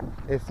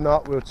 If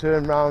not, we'll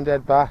turn round,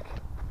 head back.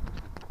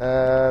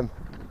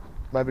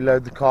 Maybe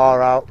load the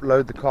car out,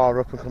 load the car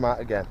up and come out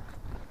again.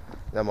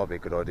 That might be a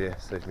good idea,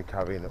 saves me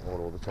carrying it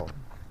all the time.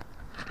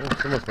 Oh,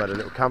 someone's made a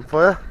little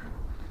campfire.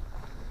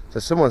 So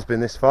someone's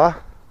been this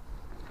far.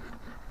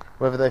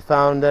 Whether they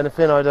found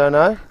anything, I don't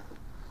know.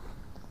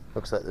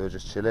 Looks like they were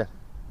just chilling.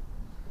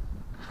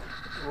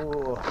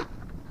 Oh.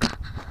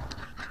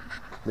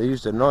 They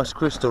used a nice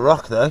crystal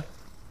rock though.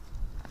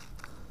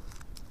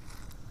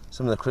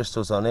 Some of the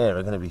crystals on here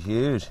are going to be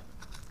huge.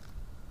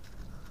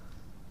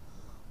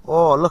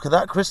 Oh, look at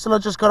that crystal I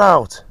just got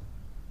out.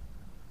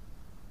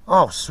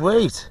 Oh,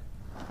 sweet.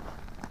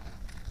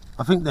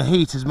 I think the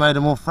heat has made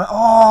them more fresh.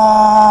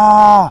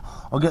 Oh!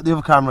 I'll get the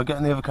other camera,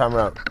 getting the other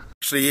camera out.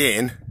 Actually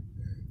in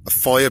a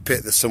fire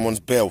pit that someone's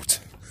built.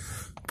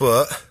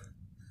 But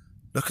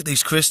look at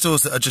these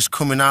crystals that are just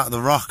coming out of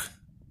the rock.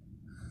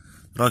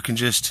 That I can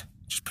just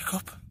pick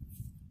up.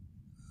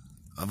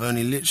 I've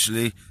only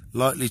literally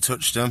lightly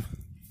touched them.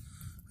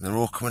 And they're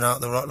all coming out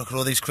of the rock. Look at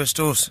all these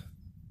crystals.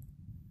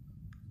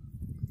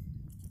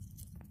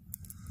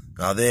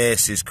 Now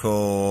this is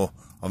cool.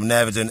 I've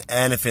never done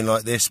anything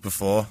like this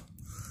before.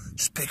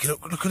 Just pick it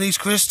up. Look at these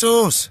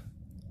crystals.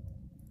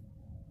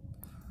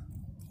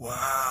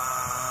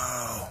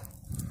 Wow.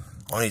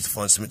 I need to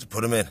find something to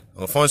put them in.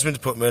 I'll find something to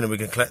put them in and we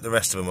can collect the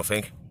rest of them, I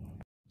think.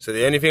 So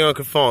the only thing I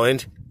could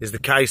find is the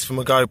case for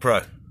my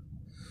GoPro.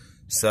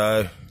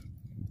 So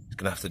it's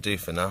going to have to do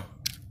for now.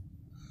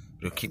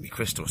 It'll keep my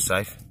crystals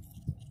safe.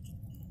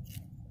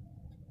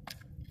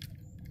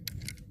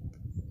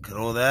 Look at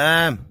all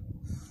them.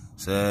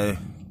 So there's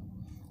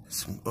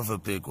some other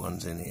big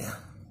ones in here.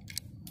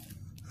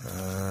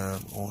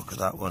 Oh, look at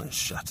that one, it's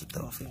shattered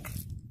though, I think.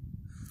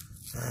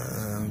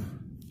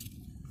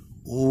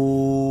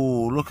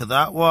 Oh, look at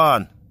that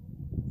one.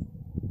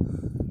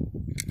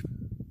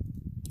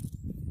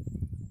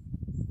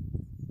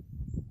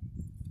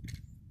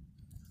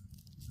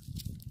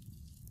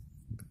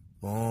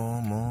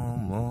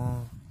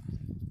 More.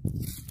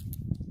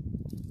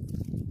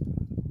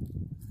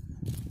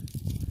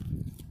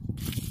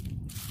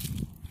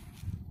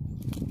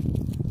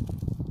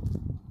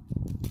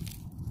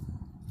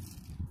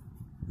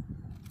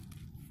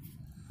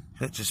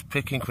 Look, just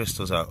picking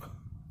crystals out.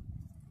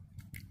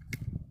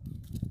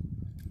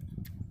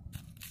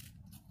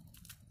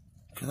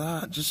 Look at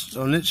that,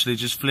 I'm literally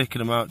just flicking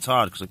them out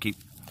hard because I keep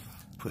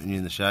putting you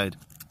in the shade.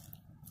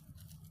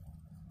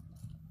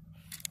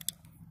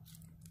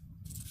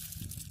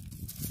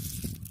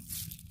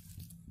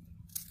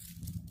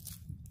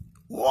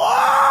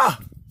 Whoa!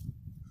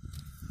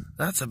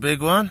 That's a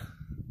big one.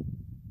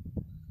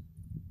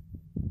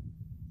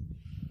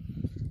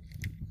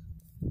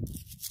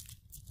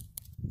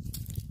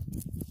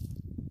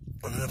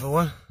 Another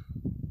one.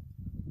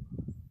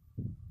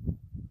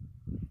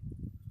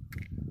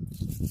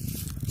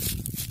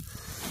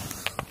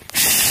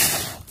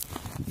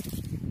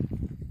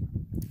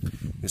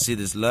 You can see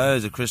there's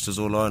loads of crystals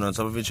all lying on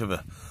top of each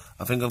other.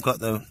 I think I've got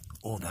them.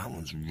 Oh, that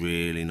one's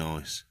really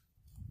nice.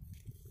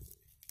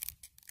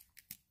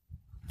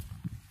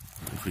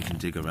 If we can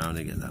dig around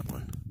and get that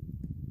one.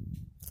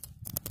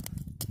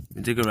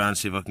 We'll dig around and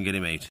see if I can get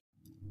him out.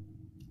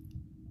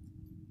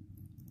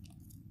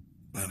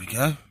 There we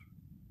go.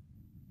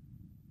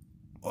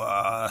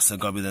 Wow, that's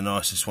got to be the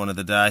nicest one of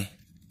the day.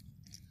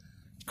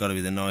 Got to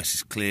be the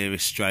nicest,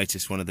 clearest,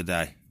 straightest one of the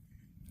day.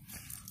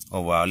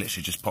 Oh wow, I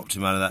literally just popped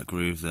him out of that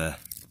groove there.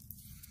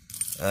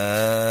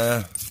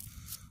 I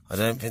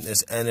don't think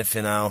there's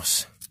anything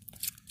else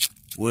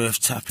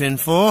worth tapping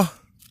for.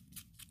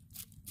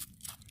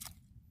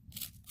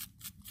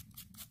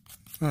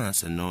 Oh,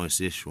 that's a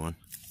nice-ish one.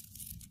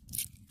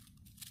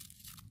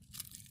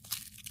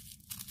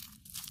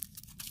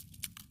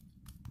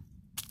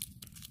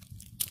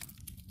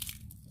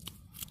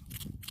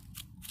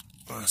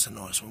 Oh, that's a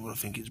nice one, but I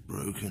think it's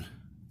broken.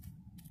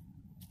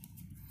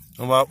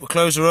 Oh well, we'll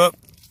close her up.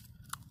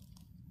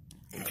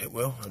 It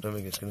will. I don't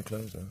think it's going to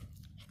close now.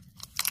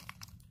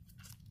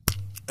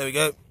 There we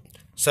go.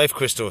 Safe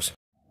crystals.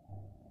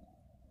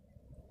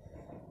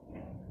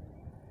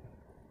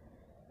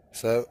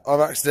 So I've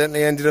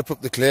accidentally ended up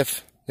the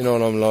cliff. You know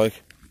what I'm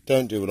like.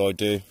 Don't do what I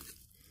do.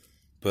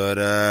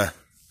 But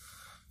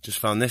just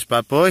found this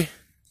bad boy.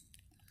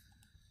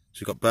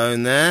 So we've got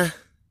bone there.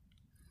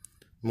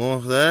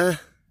 More there.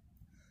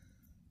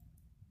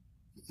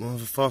 More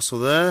of a fossil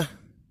there.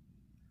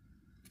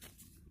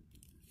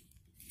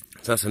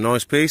 So that's a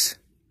nice piece.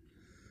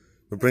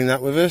 We'll bring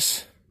that with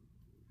us.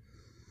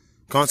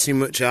 Can't see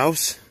much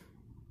else.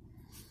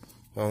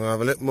 I'm going to have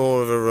a little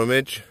more of a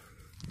rummage.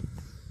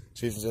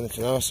 See if there's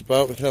anything else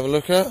about we can have a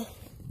look at.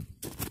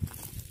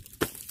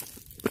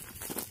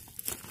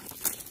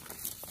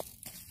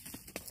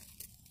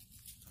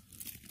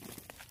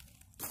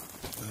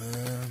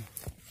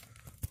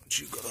 What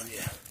you got on you?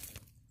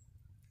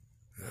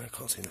 I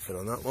can't see nothing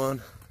on that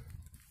one.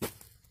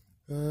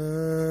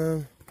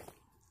 Oh,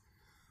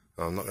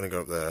 I'm not going to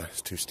go up there,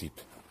 it's too steep.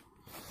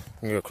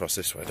 I'm going to go across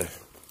this way though.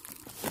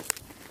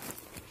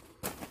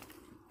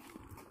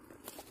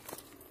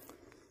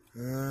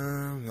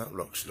 That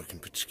rock's looking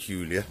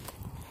peculiar.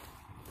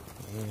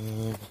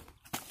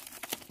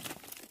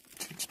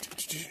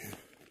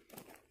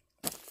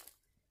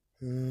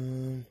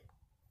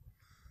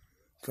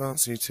 Can't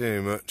see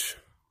too much.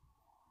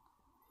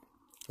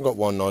 I've got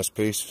one nice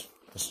piece,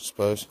 I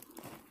suppose.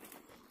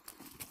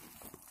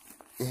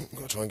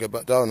 Got to try and get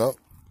back down now.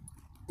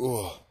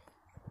 Oh.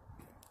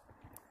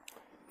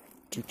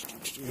 We're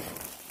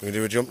going to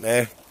do a jump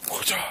now.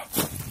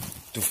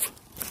 Doof.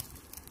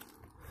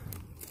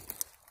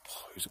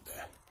 Oh, who's up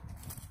there?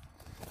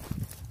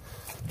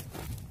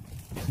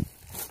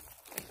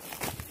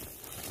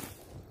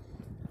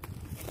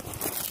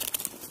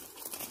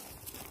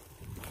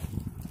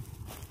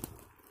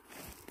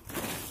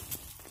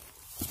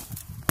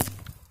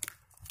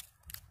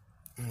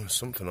 There's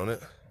something on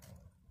it.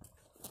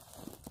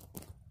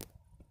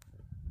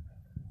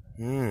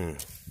 I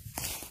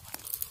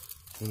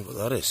wonder what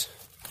that is.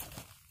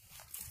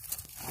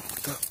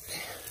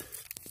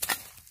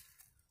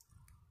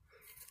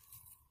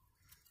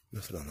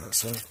 Nothing on that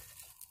side.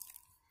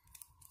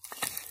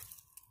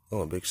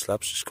 Oh, a big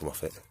slab's just come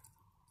off it.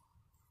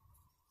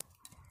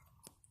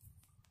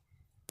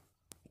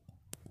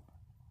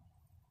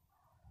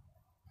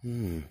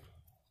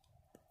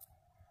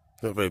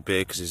 Not very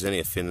big because it's only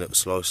a thin little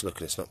slice, look,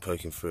 and it's not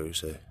poking through,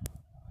 so.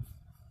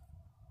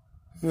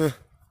 We'll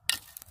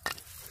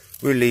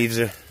leave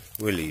her.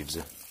 We'll leave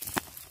her.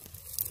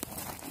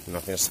 And I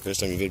think that's the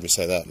first time you've heard me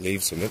say that,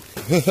 leave something.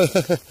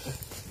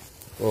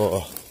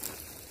 Oh.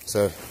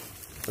 So,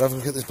 we'll have a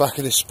look at this back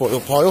of this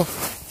spoil pile.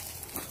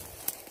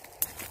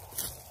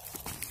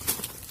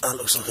 That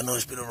looks like a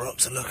nice bit of rock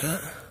to look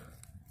at.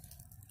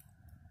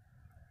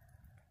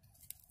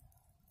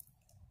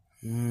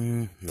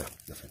 No,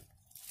 nothing.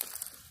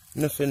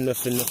 Nothing.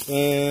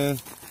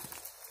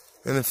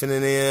 Anything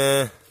in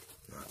here?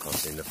 No, I can't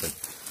see nothing.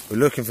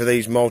 We're looking for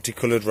these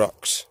multicoloured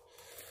rocks.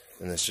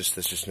 And there's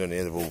just none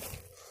here, they're all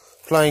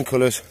plain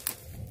colours.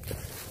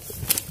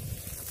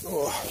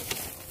 Oh.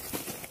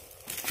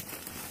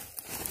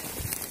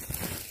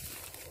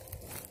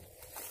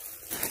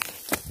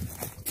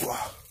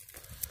 Wow.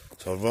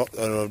 So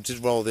I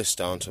did roll this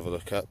down to have a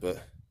look at, but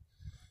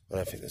I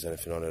don't think there's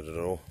anything on it at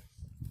all.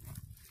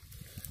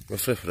 We'll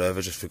flip it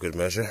over just for good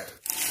measure.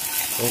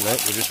 Oh no, we'll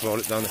just roll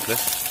it down the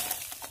cliff.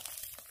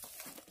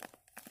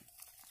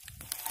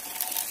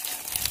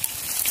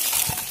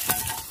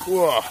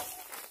 Whoa!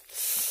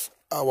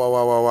 Oh,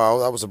 wow,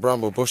 that was a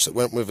bramble bush that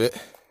went with it.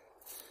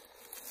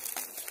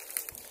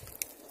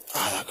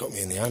 Ah, that got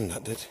me in the hand,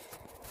 that did.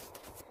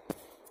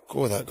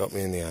 God, that got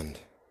me in the hand.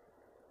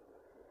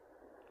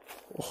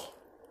 Oh.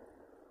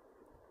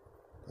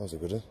 That was a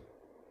good one.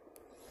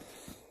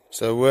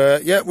 So,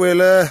 yeah,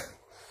 we'll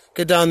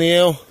get down the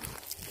hill.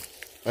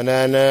 And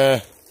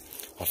then,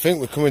 I think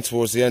we're coming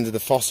towards the end of the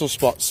fossil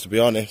spots, to be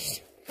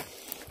honest. I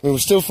mean, we're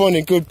still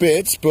finding good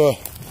bits, but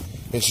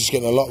it's just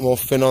getting a lot more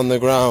thin on the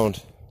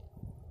ground.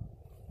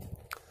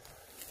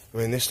 I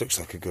mean, this looks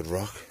like a good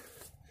rock.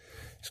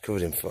 It's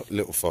covered in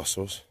little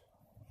fossils.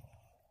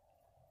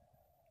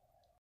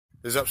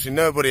 There's actually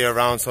nobody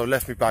around, so I've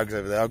left my bags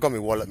over there. I've got my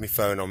wallet, my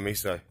phone on me,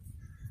 so.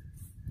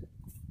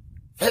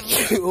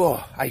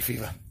 Oh, hay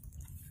fever.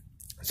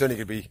 It's only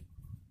going to be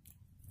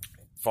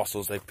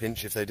fossils they'd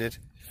pinch if they did.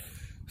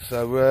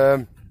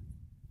 So,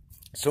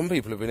 some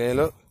people have been here,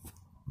 look.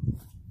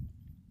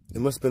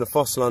 There must have been a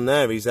fossil on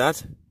there he's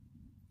had.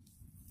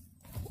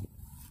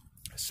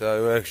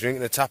 So, because you're not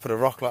going to tap at a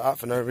rock like that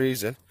for no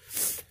reason.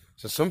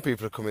 So some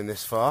people are coming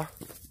this far.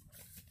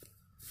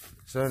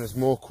 So there's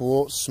more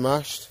quartz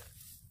smashed.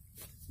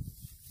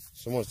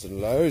 Someone's done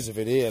loads of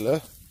it here,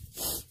 look.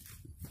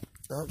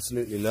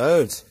 Absolutely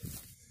loads.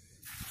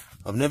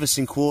 I've never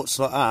seen quartz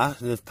like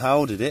that, and they've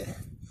powdered it.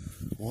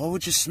 Why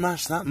would you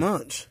smash that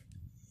much?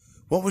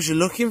 What was you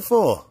looking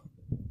for?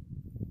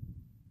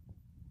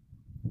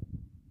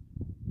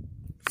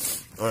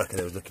 I reckon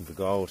they was looking for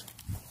gold.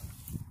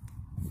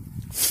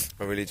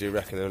 I really do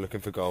reckon they were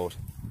looking for gold.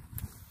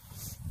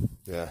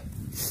 Yeah.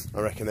 I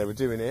reckon they were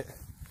doing it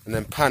and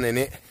then panning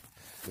it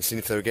and seeing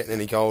if they were getting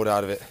any gold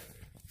out of it.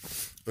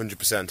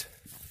 100%.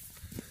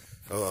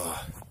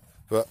 Oh,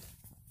 But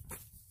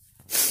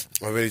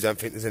I really don't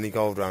think there's any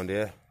gold around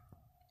here.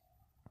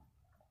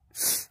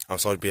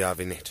 Else I'd be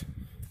having it.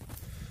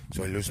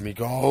 So he loves me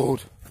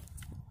gold.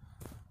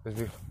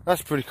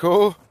 That's pretty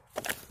cool.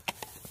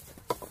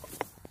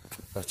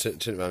 That's a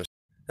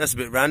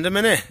bit random,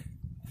 isn't it?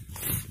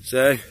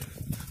 So,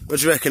 what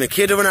do you reckon? A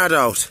kid or an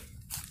adult?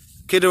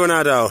 Kid or an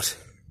adult?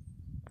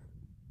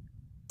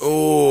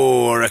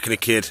 Oh, I reckon a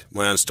kid.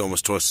 My hand's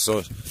almost twice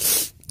the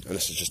size. And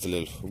this is just a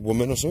little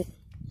woman or something.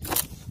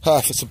 Ah,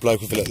 if it's a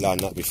bloke with a little land,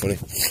 that'd be funny.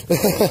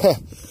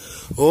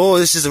 Oh,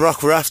 this is the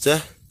rock we're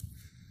after.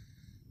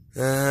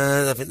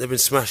 I think they've been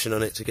smashing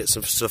on it to get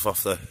some stuff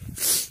off though.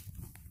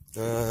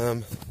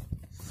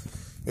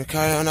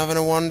 Okay, I'm having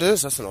a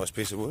wanders. That's a nice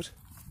piece of wood.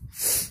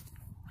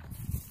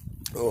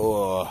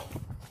 Oh,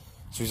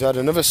 so we've had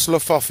another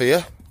slough off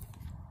here.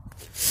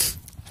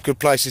 Good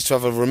places to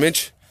have a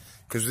rummage,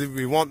 because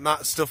we want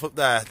that stuff up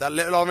there. That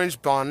little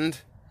orange band,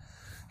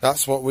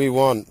 that's what we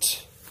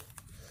want.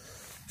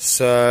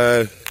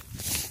 So,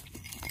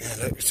 yeah,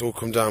 look, it's all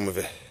come down with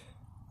it.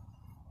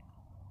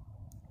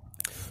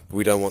 But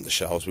we don't want the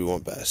shells, we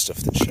want better stuff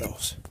than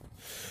shells.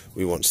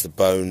 We want the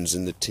bones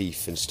and the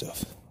teeth and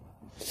stuff.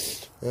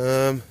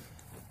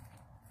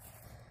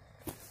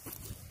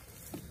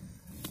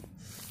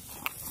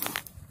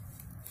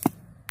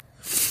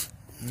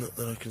 Not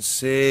that I can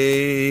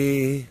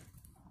see.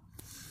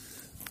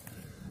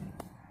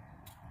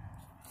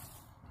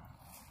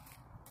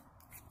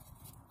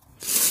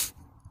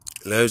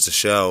 Loads of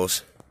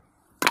shells.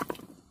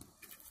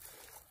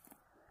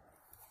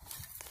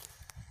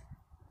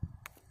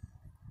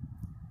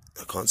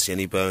 I can't see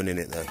any bone in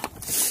it though.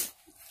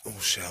 All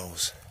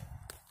shells.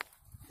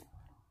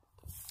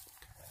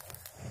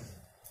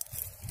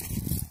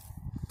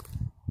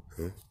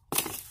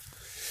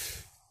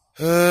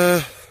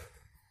 A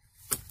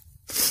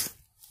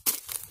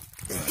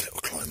little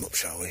climb up,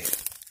 shall we?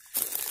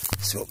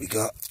 See what we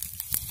got.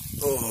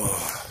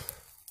 Oh.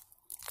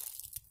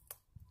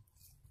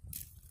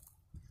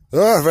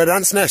 Oh, red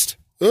ant's nest.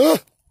 Oh.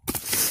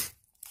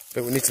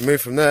 But we need to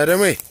move from there, don't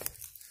we?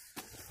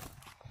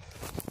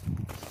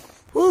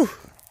 Woo.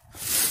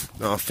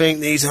 No, I think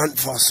these aren't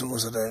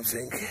fossils, I don't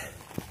think.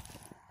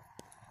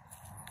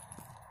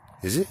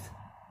 Is it?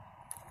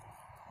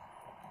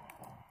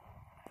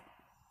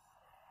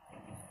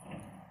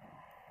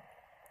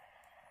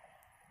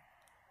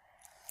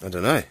 I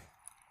don't know.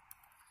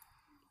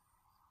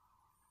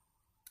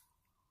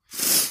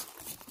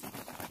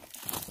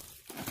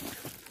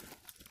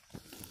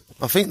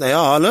 I think they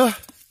are, look.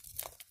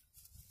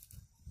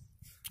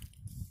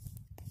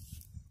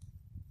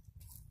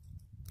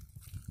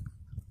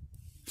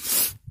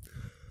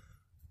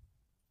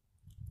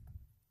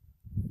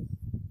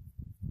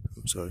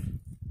 I'm sorry.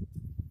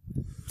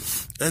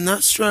 And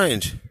that's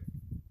strange.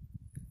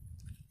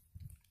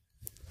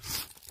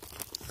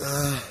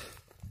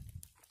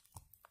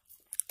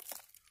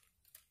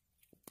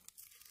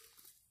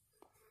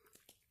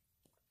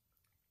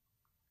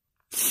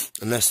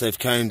 Unless they've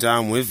came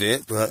down with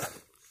it, but...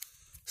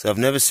 So I've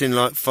never seen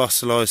like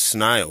fossilised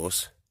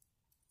snails.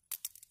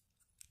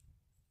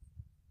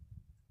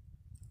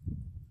 Do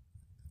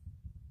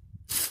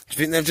you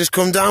think they've just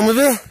come down with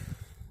it?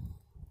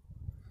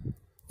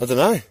 I don't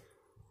know.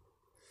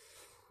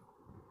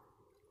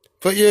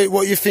 Put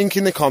what you think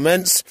in the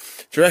comments.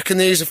 Do you reckon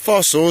these are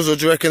fossils, or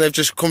do you reckon they've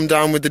just come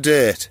down with the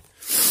dirt?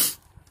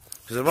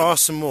 Because there are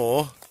some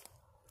more.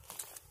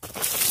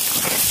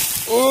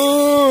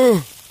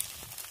 Oh!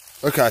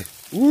 Okay.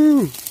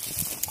 Woo!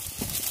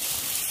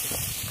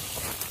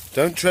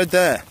 Don't tread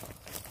there.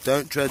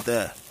 Don't tread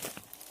there.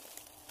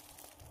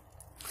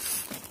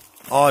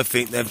 I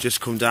think they've just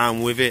come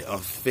down with it, I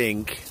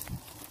think.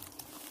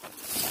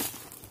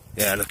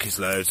 Yeah, look, it's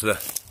loads,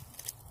 look.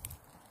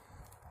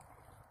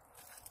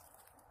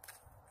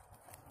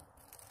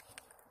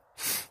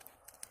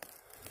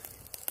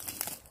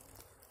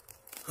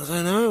 I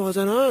don't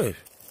know.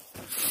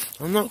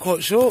 I'm not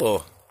quite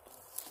sure.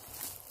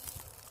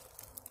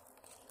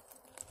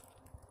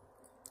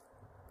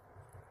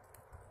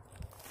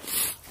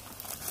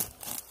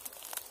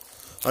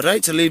 I'd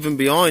hate to leave them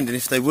behind, and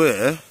if they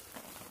were,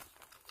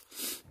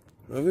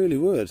 I really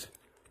would.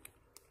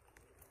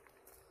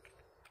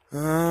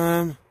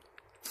 I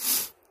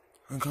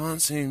can't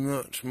see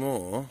much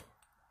more.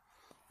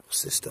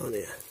 What's this down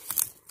here?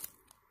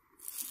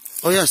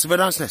 Oh yes, the red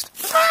ant's nest.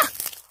 Ah!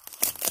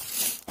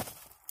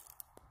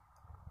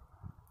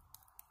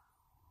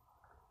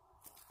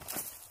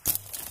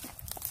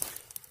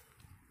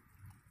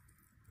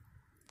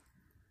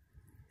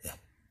 Yeah.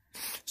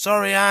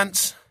 Sorry,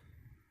 ants.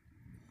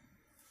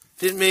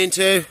 Didn't mean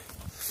to.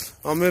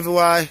 I'll move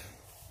away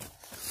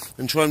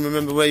and try and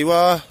remember where you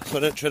are so I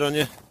don't tread on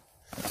you.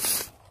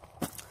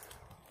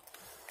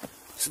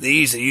 So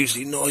these are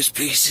usually nice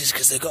pieces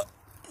because they've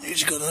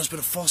usually got a nice bit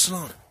of fossil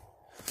on.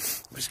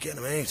 I'm just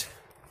getting them out.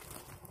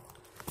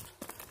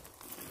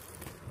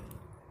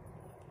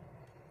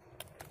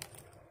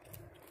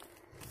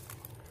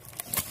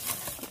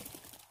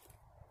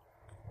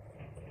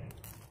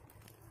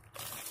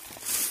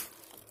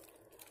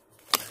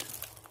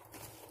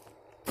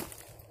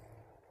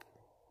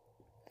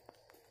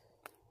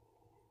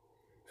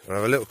 We'll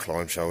have a little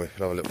climb, shall we?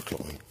 We'll have a little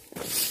climb.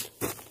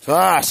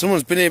 So,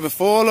 someone's been here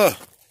before, look.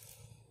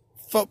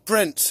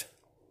 Footprint.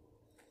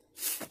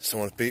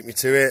 Someone's beat me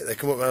to it. They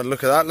come up and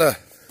look at that, look.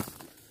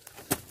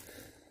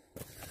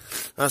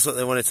 That's what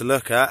they wanted to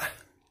look at.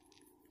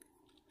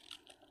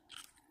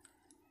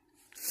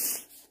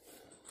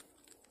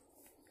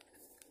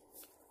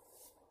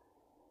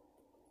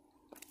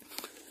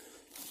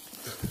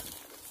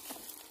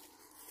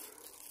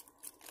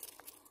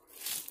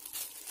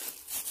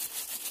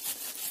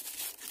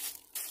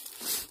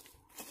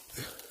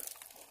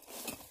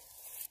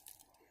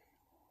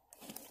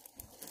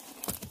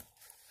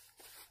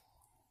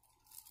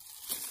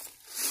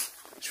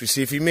 Should we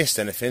see if he missed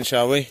anything,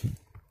 shall we?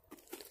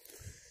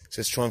 So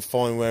let's try and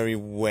find where he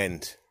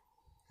went.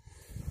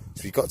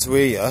 So we got to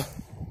here.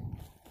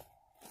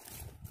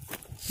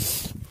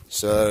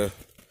 So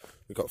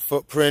we got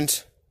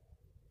footprint,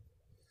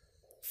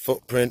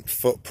 footprint,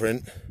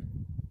 footprint.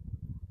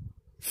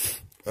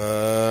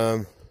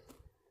 I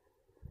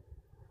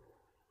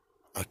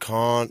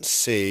can't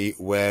see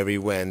where he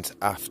went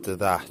after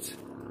that.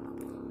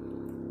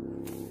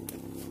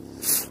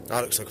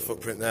 That looks like a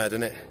footprint there,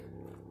 doesn't it?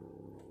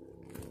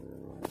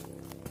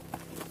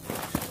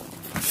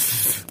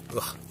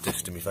 Ugh,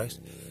 dust in my face.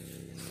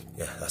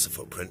 Yeah, that's a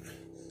footprint.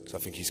 So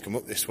I think he's come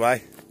up this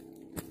way.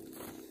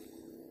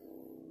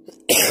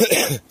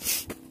 I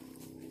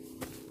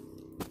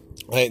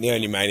ain't the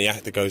only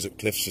maniac that goes up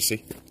cliffs, you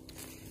see.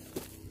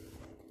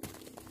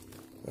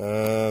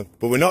 But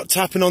we're not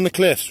tapping on the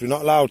cliffs, we're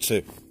not allowed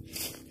to.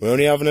 We're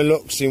only having a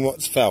look, seeing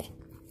what's fell.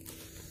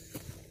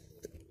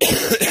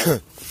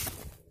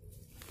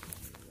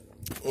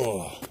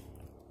 Oh.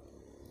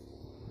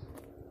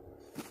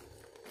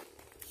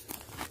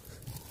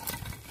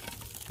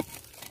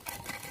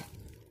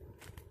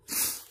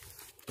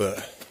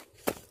 But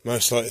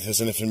most likely if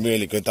there's anything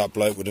really good, that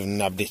bloke would have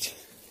nabbed it,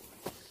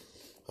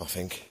 I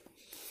think.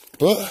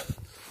 But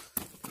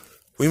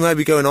we may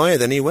be going higher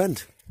than he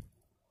went.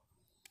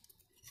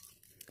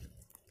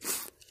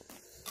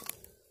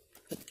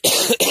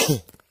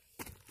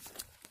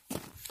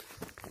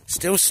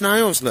 Still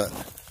snails, look.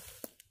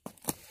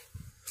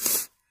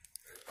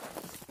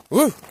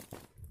 Woo!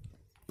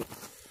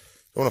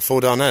 Don't want to fall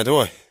down there, do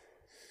I?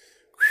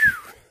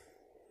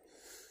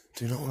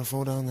 Do not want to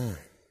fall down there.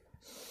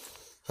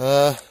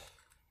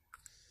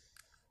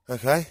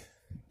 Okay.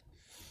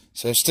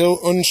 So still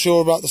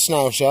unsure about the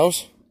snail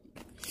shells.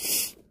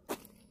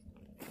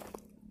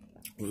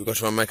 We've got to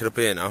try and make it up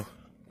here now.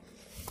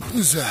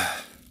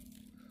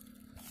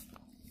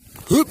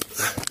 Whoop.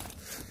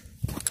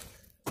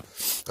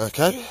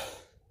 Okay.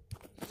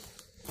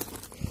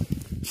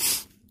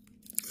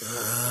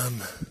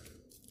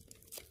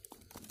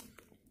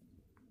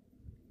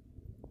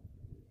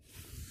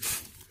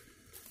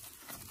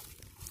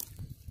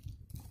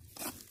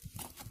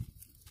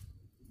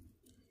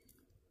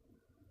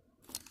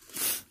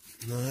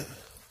 No.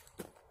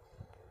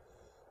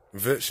 We're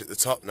virtually at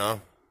the top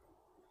now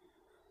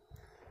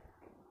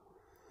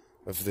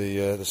of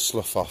the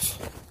slough off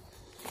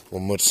or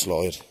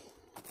mudslide.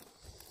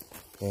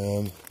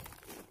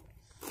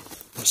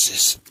 What's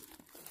this?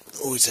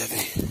 Oh, it's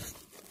heavy.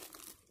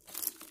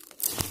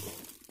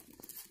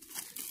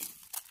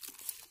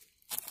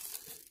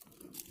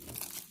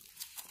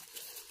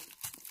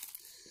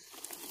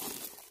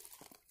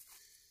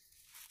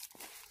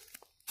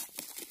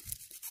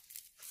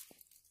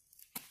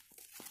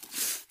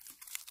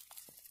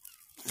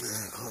 I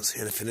can't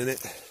see anything in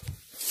it.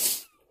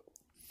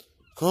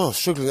 God,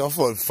 struggling. I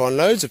thought I'd find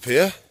loads up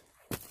here.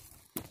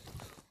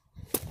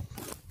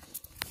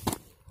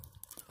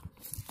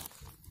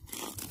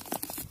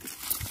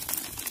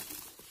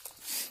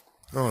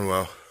 Oh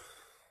well.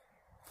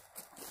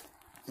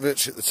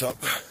 Rich at the top.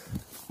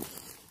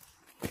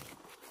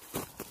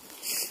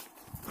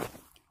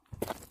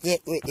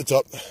 Yep, we're at the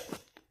top.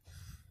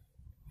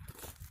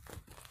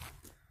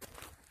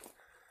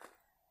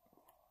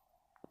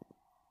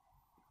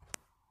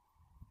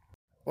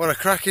 What a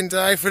cracking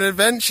day for an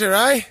adventure,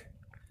 eh?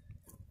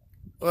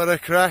 What a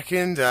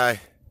cracking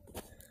day.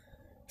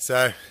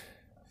 So,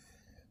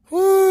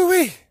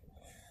 woo-wee.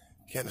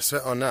 Getting a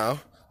sweat on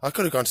now. I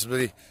could have gone to the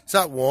bloody... It's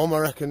that warm, I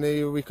reckon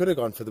we could have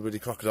gone for the bloody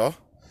crocodile.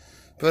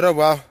 But oh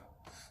well.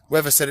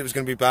 Weather said it was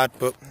going to be bad,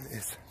 but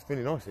it's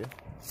really nice here.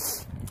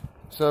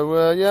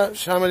 So, yeah,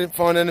 shame I didn't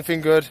find anything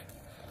good.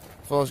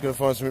 Thought I was going to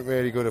find something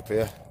really good up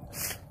here.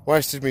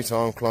 Wasted me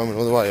time climbing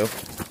all the way up.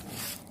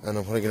 And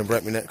I'm probably going to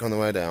break my neck on the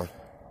way down.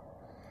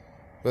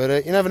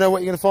 But you never know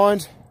what you're going to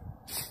find.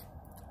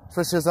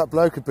 Especially as that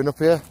bloke had been up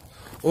here.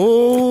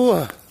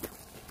 Oh!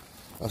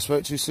 I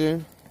spoke too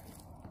soon.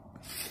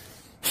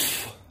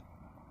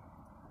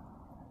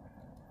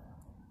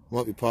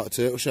 Might be part of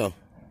turtle shell.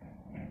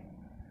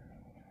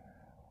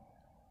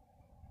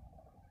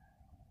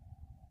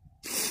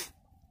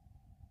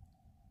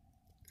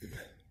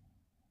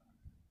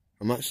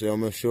 I'm actually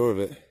almost sure of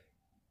it.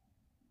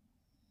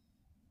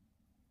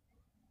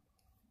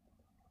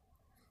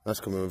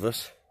 That's coming with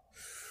us.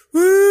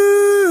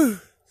 Woo!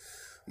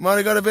 Might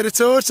have got a bit of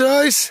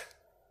tortoise.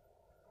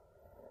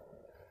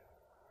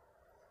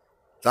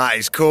 That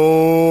is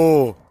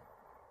cool.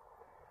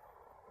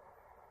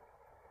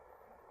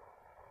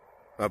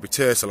 That'd be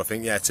turtle, I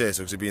think. Yeah,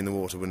 turtle, because it'd be in the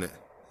water, wouldn't it?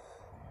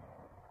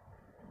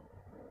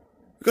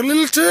 We've got a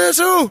little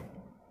turtle!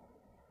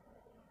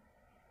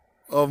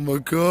 Oh my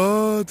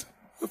god!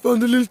 I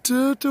found a little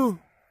turtle!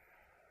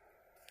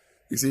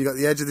 You see, you got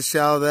the edge of the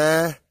shell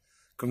there.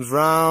 Comes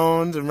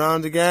round and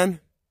round again.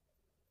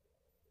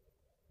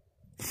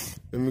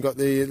 Then we've got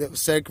the little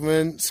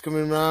segments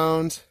coming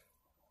round.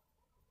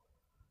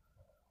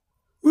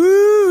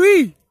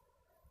 Woo-wee!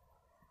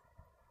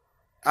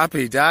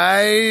 Happy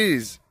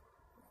days!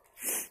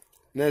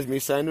 And there's me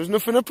saying there's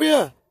nothing up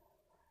here.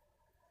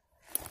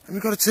 And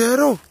we got a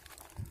turtle.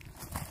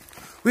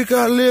 We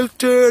got a little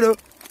turtle.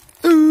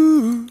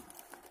 Ooh. So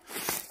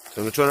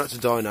I'm going to try not to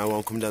die now while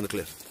I'm coming down the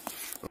cliff.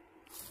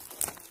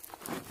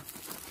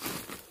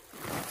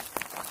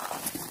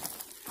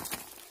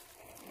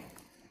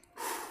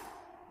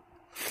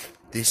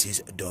 This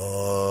is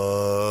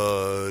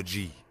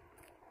dodgy.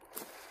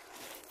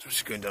 So I'm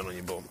just going down on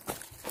your bum.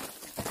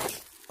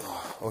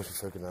 Oh, I always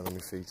prefer going down on my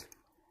feet.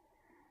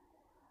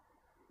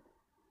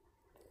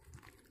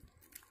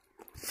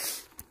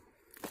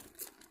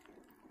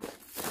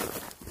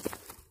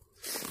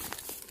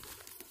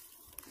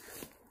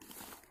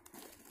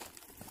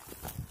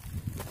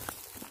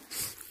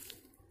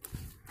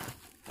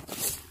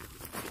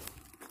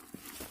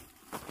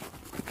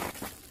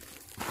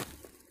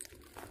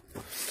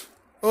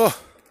 Oh,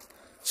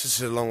 it's just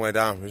a long way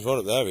down. He was right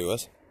up there, he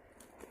was.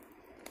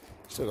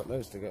 Still got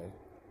loads to go.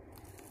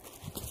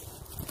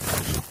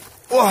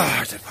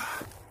 Oh,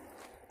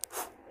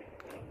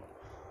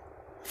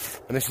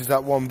 and this is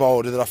that one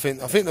boulder that I think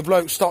the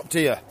bloke stopped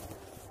here.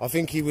 I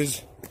think he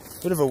was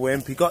a bit of a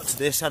wimp. He got to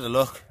this, had a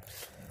look,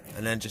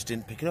 and then just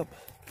didn't pick it up.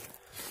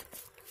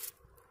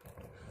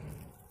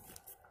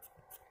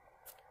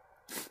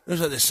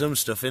 Looks like there's some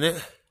stuff in it.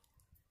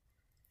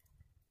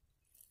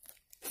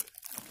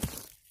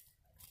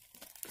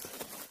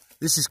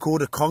 This is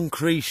called a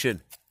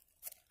concretion,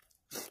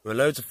 where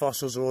loads of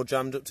fossils are all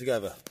jammed up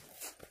together.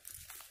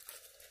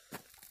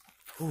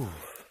 Ooh.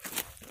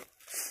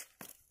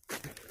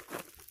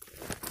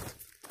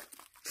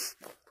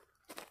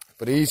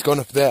 But he's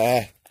gone up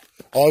there.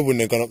 I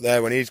wouldn't have gone up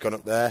there when he's gone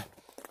up there,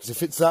 because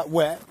if it's that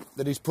wet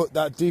that he's put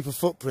that deeper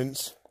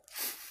footprints,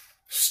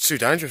 it's too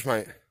dangerous,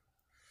 mate.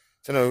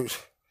 I don't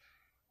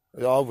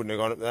know. I wouldn't have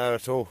gone up there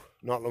at all.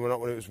 Not when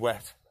it was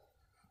wet.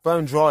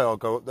 Bone dry, I'll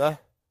go up there.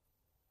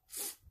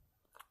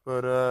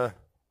 But,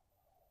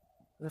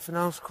 anything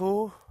else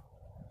cool?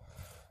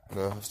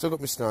 No, I've still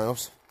got my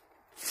snails.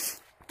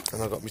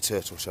 And I've got my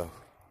turtle shell.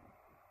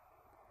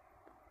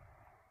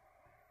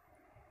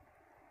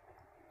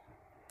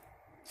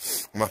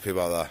 I'm happy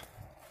about that.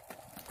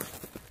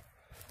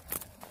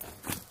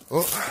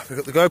 Oh, pick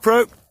up the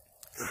GoPro.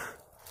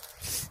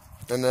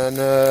 And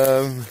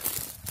then,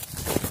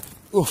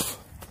 oof,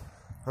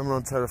 I'm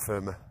on terra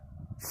firma.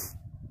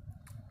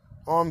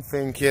 I'm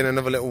thinking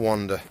another little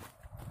wander.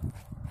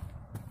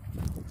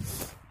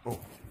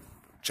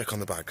 Check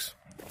on the bags.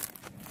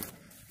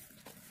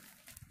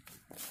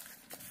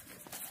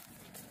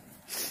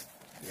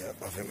 Yeah,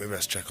 I think we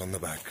best check on the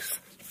bags.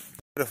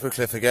 Up a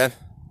cliff again.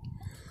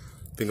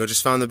 I think I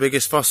just found the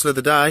biggest fossil of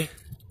the day.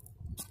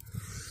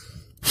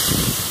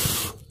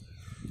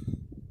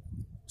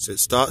 So it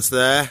starts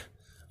there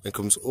and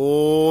comes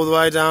all the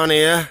way down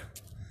here.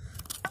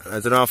 And I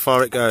don't know how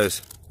far it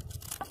goes.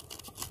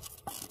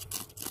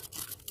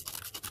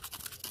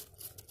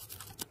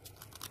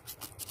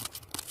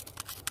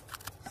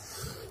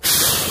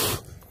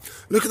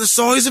 Look at the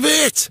size of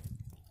it!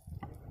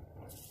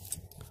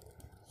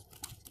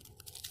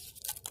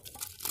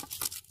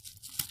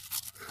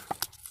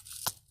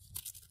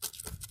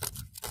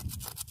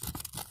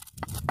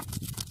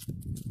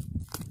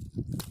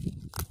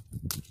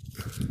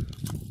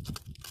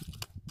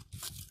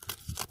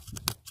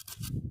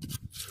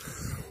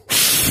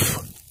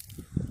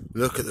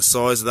 Look at the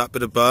size of that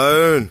bit of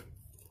bone.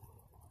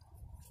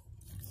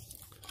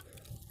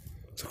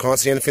 So I can't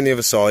see anything the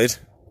other side.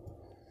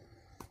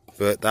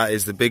 But that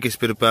is the biggest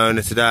bit of bone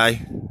of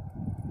today.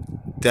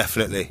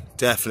 Definitely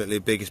the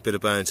biggest bit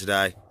of bone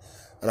today.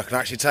 And I can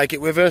actually take it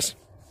with us.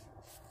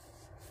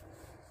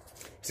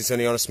 It's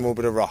only on a small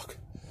bit of rock.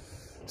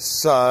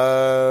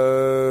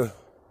 So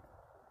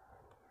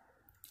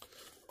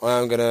I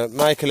am going to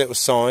make a little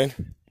sign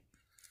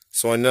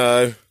so I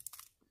know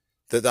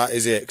that that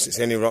is it, because it's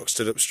the only rock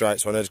stood up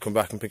straight, so I know to come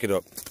back and pick it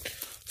up.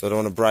 So I don't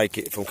want to break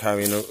it if I'm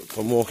carrying, if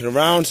I'm walking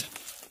around,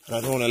 and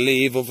I don't want to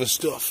leave other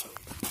stuff.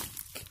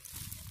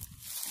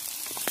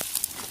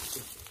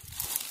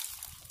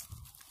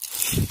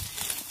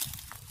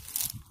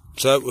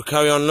 So we'll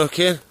carry on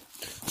looking.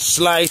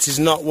 Slate is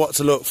not what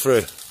to look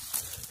through.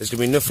 There's going to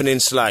be nothing in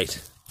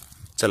slate.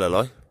 Tell a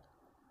lie.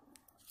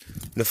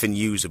 Nothing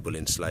usable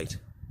in slate.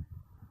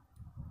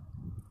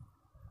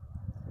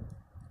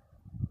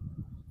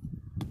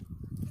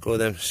 Look at all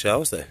them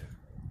shells there.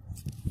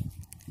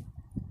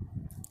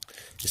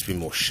 Just be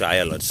more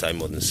shale, I'd say,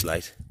 more than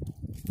slate.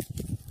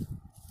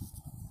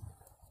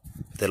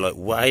 They're like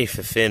way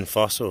for thin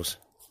fossils.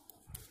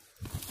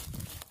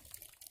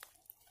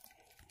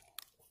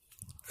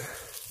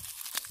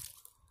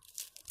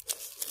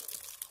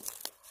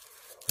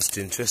 That's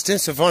interesting.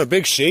 So if I find a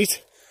big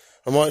sheet,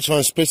 I might try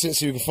and split it and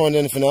see if we can find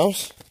anything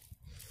else.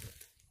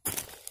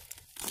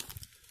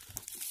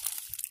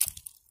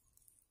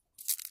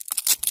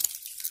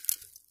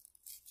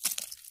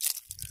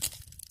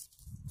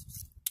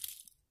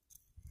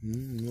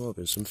 Might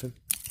be something.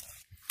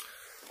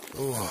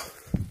 Oh.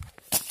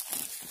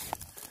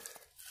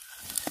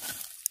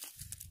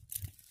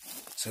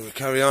 So we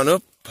carry on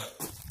up.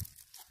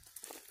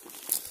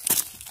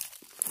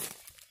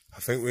 I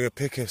think we're going to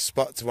pick a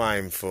spot to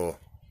aim for.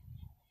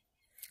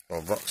 Or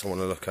rocks I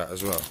want to look at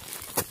as well.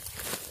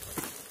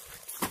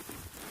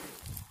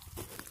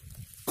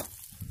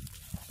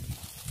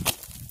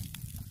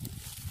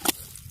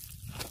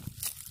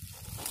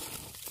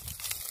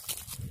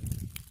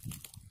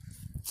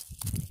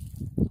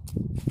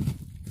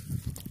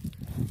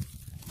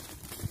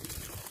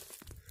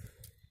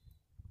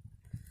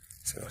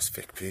 It's a nice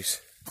thick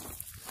piece.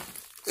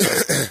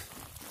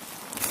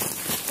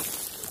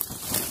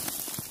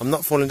 I'm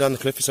not falling down the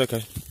cliff, it's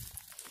okay.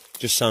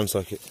 Just sounds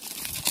like it.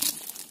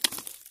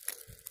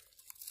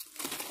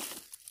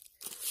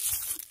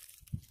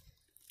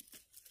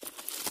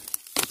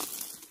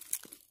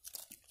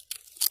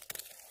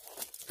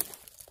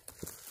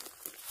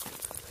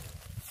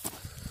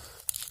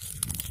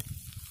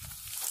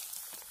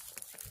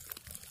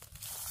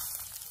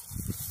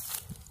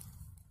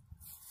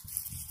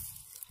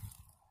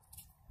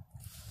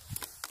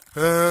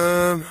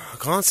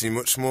 I can't see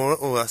much more.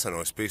 Oh, that's a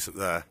nice piece up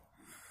there.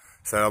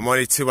 So I might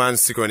need 2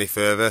 hands to go any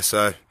further,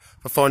 so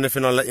if I find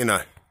anything I'll let you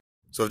know.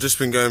 So I've just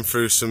been going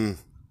through some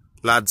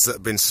lads that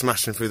have been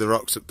smashing through the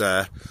rocks up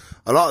there.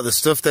 A lot of the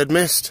stuff they'd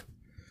missed.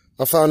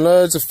 I found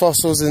loads of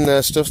fossils in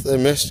there, stuff that they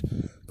missed,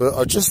 but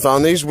I just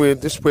found this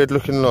weird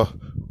looking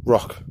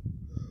rock.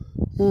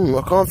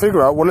 I can't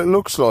figure out what it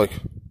looks like.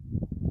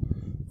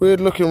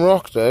 Weird looking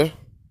rock though.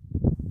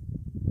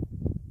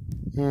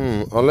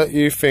 I'll let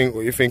you think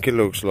what you think it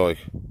looks like.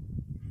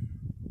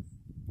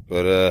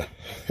 But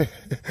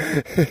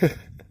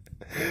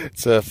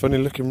it's a funny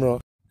looking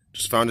rock.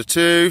 Just found a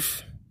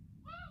tooth.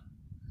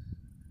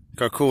 Look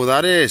how cool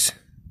that is.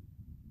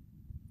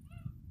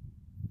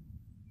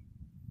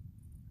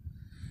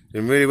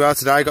 Doing really well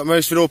today. Got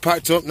most of it all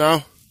packed up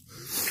now.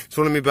 It's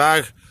all in my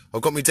bag.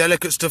 I've got my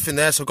delicate stuff in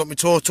there, so I've got my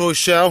tortoise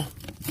shell.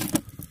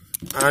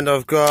 And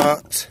I've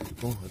got...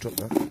 oh, I dropped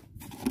that.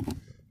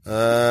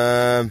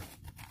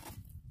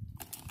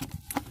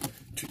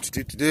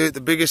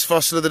 The biggest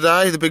fossil of the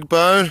day, the big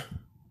bone.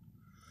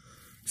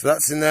 So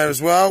that's in there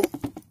as well.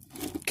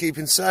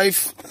 Keeping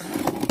safe.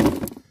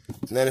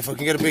 And then if I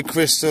can get a big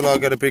crystal, I'll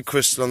get a big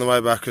crystal on the way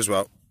back as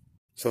well.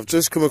 So I've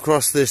just come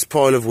across this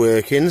pile of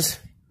workings.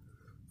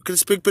 Look at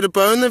this big bit of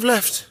bone they've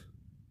left.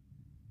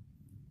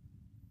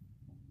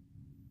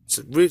 It's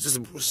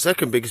the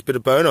second biggest bit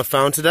of bone I've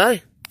found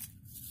today.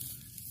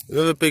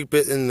 Another big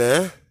bit in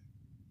there.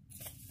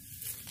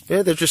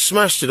 Yeah, they've just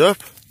smashed it up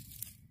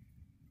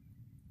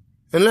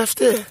and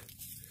left it.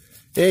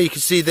 Yeah, you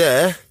can see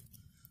there,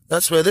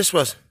 that's where this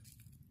was.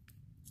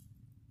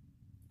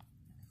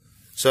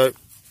 So,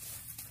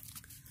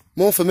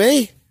 more for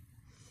me.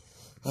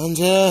 And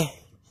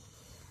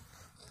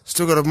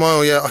still got a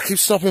mile yet. I keep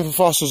stopping for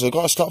fossils. I've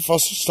got to stop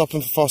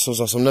stopping for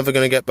fossils, else I'm never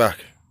going to get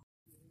back.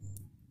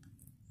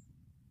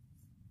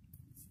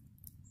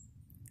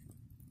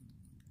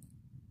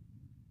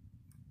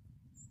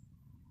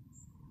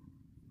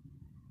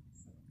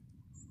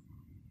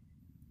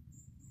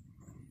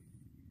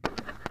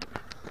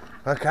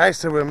 Okay,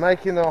 so we're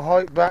making our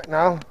hike back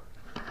now.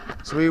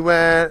 So we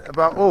went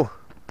about,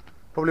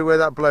 probably where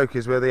that bloke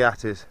is, where the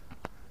hat is.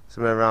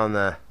 Somewhere around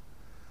there.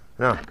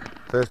 Now,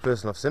 first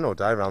person I've seen all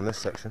day around this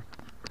section.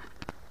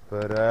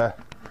 But yeah,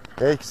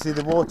 you can see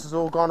the water's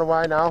all gone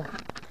away now.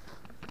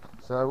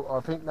 So I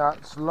think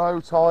that's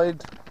low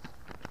tide.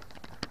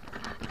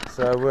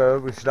 So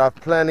we should have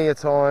plenty of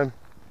time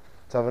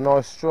to have a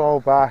nice stroll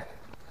back.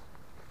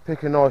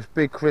 Pick a nice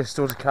big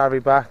crystal to carry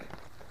back.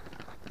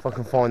 If I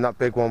can find that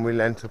big one we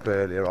lent up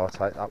earlier, I'll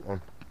take that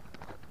one.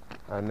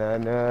 And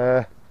then,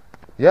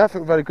 yeah, I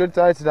think we've had a good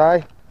day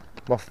today.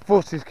 My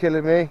foot is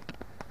killing me,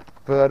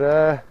 but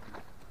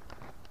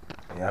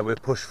yeah, we'll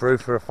push through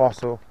for a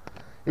fossil.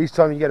 Each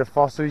time you get a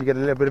fossil, you get a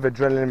little bit of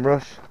adrenaline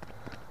rush.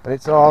 And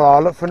it's,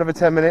 I'll look for another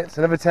 10 minutes,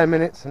 another 10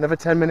 minutes, another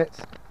 10 minutes.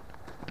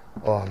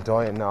 Oh, I'm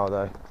dying now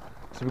though.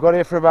 So we got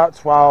here for about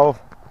 12,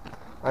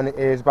 and it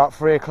is about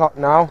 3 o'clock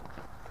now.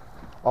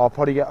 I'll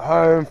probably get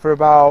home for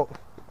about...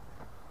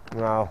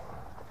 now,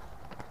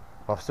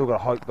 I've still got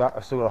to hike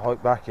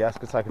back, yeah, it's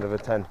going to take another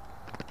 10,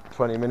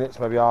 20 minutes,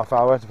 maybe half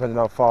hour, depending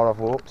on how far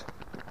I've walked.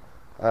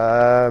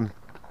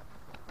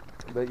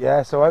 But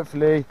yeah, so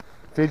hopefully,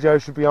 video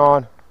should be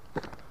on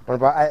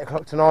about 8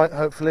 o'clock tonight,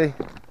 hopefully.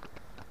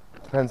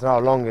 Depends on how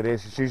long it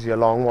is, it's usually a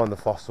long one, the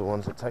fossil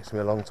ones, it takes me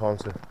a long time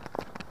to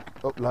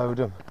upload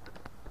them.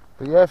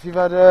 But yeah, if you've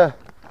liked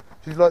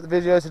the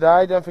video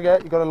today, don't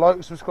forget, you've got to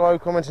like,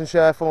 subscribe, comment and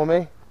share for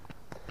me.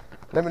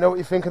 Let me know what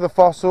you think of the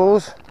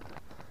fossils.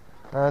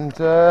 And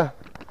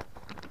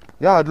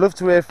yeah, I'd love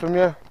to hear from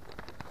you.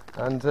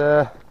 And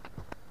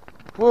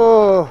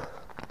whoa,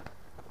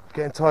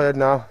 Getting tired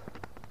now,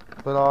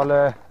 but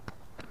I'll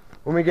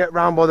when we get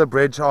round by the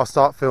bridge, I'll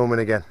start filming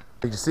again.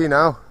 You can see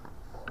now,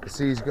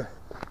 the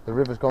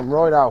river's gone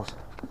right out.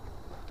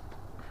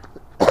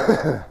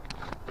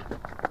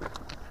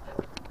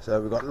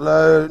 So we've got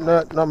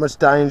not much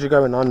danger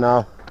going on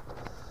now.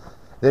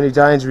 The only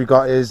danger we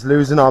got is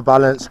losing our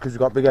balance because we've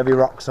got big heavy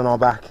rocks on our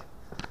back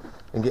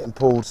and getting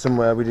pulled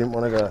somewhere we didn't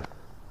want to go.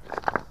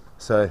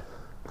 So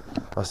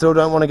I still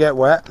don't want to get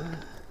wet.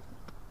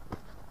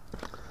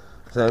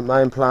 So the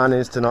main plan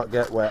is to not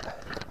get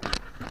wet.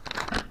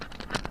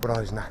 But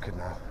I's knackered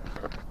now.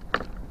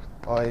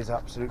 I's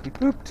absolutely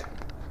pooped.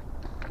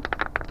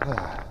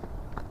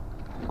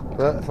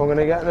 But if I'm going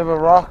to get another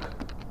rock,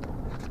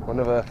 or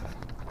another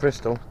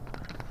crystal,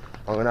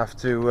 I'm going to have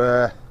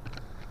to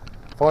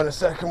find a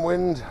second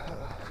wind,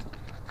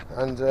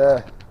 and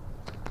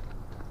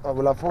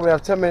we'll probably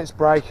have 10 minutes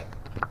break,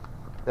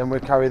 then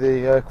we'll carry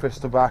the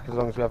crystal back as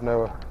long as we have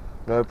no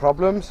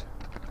problems.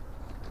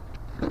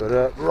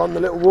 But we're on the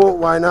little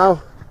walkway now,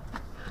 so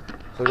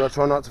we've got to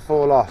try not to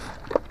fall off,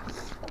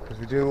 because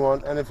we don't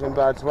want anything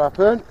bad to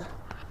happen.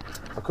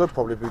 I could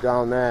probably be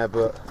down there,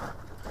 but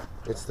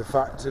it's the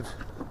fact of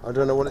I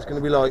don't know what it's going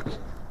to be like.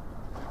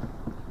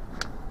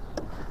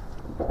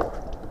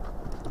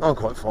 I'm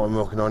quite fine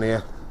walking on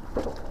here.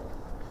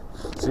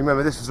 So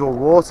remember, this was all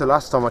water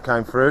last time I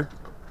came through.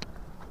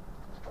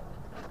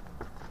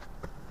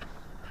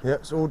 Yep,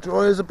 it's all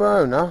dry as a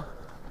bone now.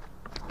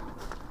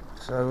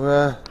 So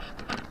a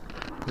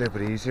little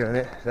bit easier, isn't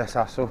it? Less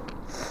hassle,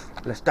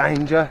 less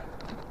danger.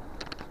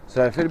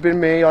 So if it had been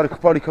me, I'd have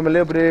probably come a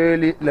little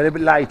bit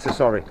later,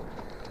 sorry.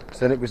 So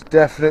then it was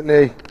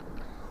definitely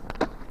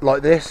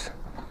like this,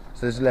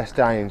 so there's less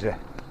danger.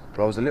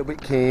 But I was a little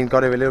bit keen,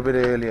 got here a little bit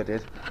early, I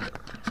did.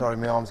 Sorry,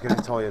 my arm's getting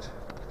tired.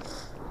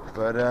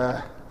 But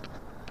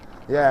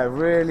yeah,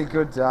 really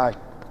good day.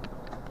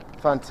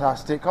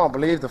 Fantastic. Can't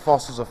believe the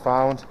fossils I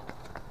found.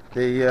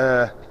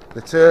 The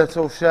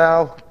turtle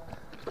shell,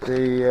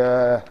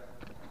 the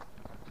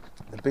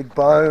big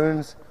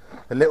bones,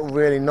 the little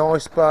really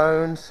nice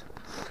bones.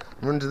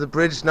 I'm under the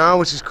bridge now,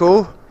 which is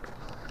cool.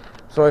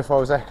 Sorry if I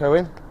was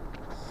echoing.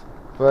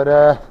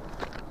 But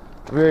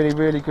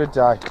really good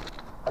day.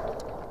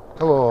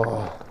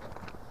 Oh.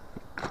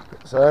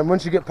 So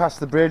once you get past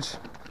the bridge,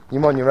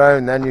 you're on your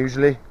own then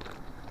usually.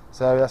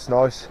 So that's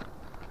nice.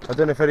 I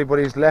don't know if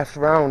anybody's left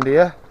around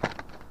here.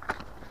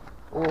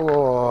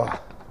 Oh.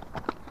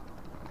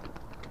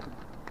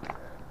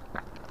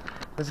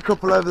 There's a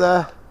couple over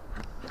there.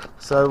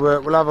 So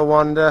we'll have a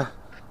wander,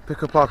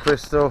 pick up our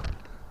crystal,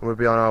 and we'll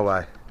be on our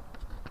way.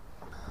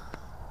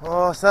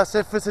 Oh, so that's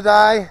it for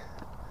today.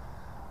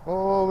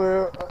 Oh,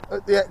 we're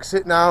at the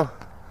exit now.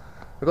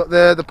 We've got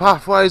the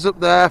pathways up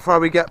there for how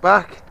we get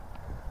back.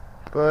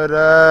 But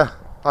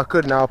I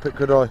couldn't help it,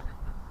 could I?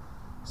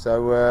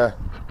 So we're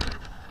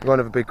going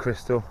to have a big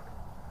crystal.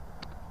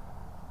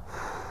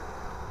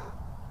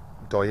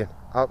 Dying,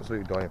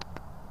 absolutely dying.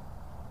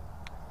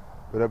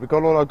 But we've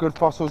got all our good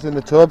fossils in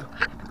the tub.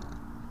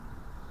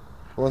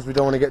 The ones we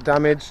don't want to get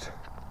damaged.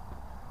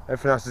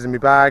 Everything else is in my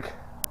bag.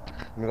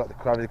 And we've got the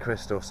gravity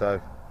crystal,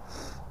 so.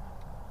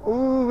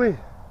 Ooh-wee.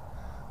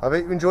 I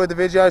hope you enjoyed the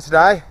video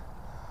today.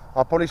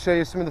 I'll probably show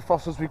you some of the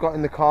fossils we've got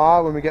in the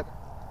car when we get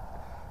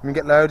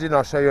loaded, and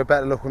I'll show you a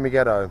better look when we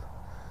get home.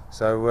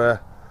 So,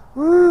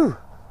 woo!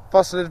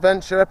 Fossil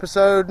Adventure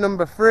episode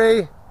number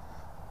 3.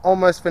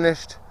 Almost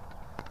finished.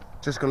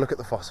 Just gonna look at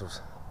the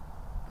fossils.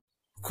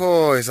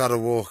 Cool, he's had a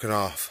walk and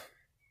a half.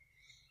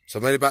 So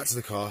I made it back to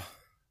the car.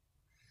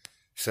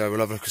 So we'll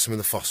have a look at some of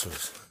the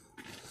fossils.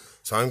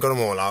 So I haven't got them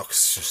all out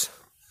because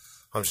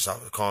I'm just out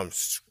of the car.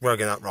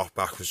 Dragging that rock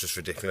back was just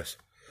ridiculous.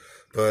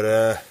 But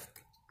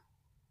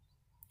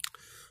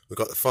we've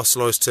got the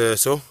fossilised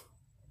turtle,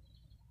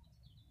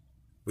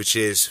 which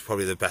is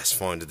probably the best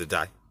find of the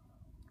day.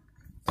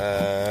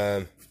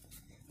 Then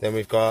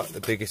we've got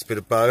the biggest bit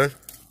of bone.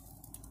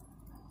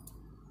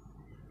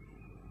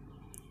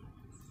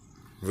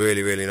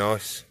 Really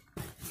nice.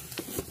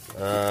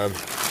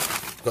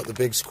 We've got the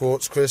big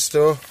quartz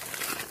crystal.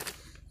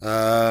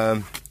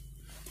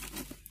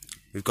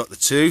 We've got the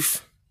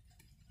tooth.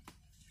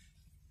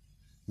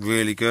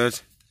 Really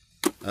good.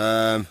 We've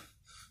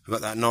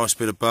got that nice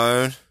bit of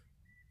bone.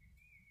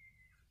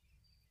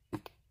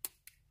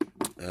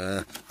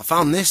 I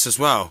found this as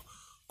well.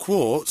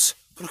 Quartz,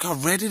 but look how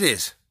red it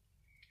is.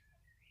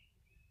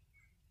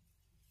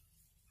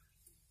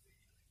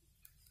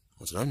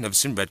 I don't know, never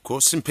seen red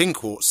quartz. Seen pink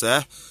quartz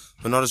there,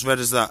 but not as red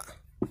as that.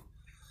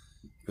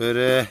 But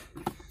yeah,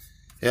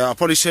 I'll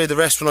probably show you the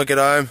rest when I get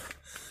home,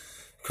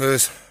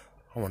 because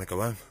I want to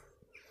go home.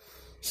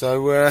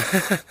 So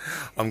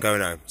I'm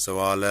going home. So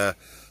I'll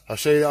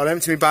show you. I'll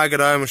empty my bag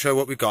at home and show you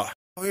what we got.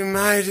 We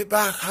made it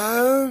back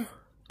home.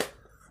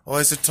 Oh,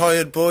 he's a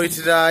tired boy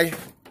today.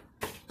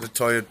 He's a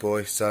tired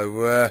boy.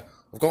 So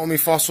I've got all my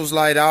fossils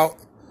laid out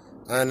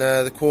and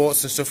the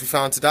quartz and stuff we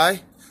found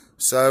today.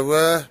 So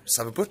let's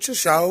have a butcher,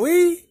 shall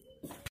we?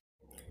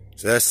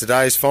 So there's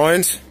today's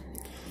finds.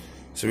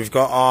 So we've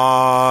got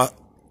our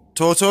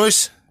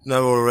tortoise,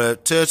 no, or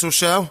turtle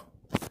shell,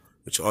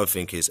 which I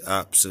think is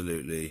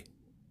absolutely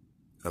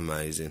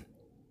amazing.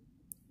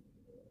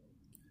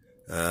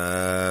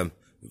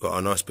 We've got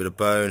a nice bit of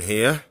bone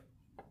here.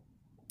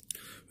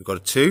 We've got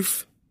a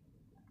tooth.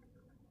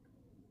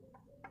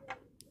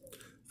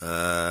 We've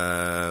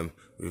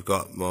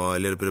got my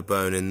little bit of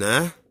bone in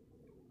there.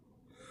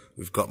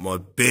 We've got my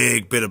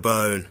big bit of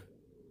bone.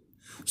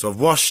 So I've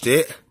washed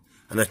it,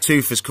 and a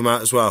tooth has come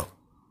out as well.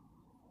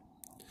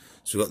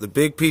 So we've got the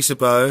big piece of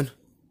bone.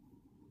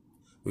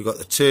 We've got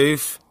the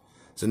tooth.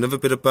 There's another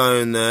bit of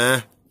bone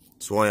there.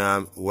 So I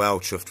am well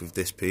chuffed with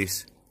this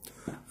piece.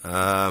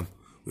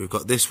 We've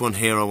got this one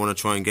here I want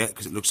to try and get,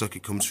 because it looks like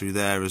it comes through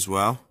there as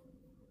well.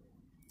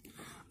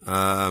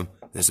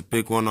 There's a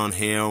big one on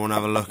here I want to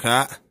have a look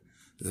at.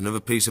 There's another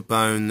piece of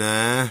bone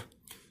there.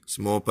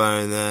 Some more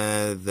bone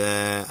there,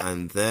 there,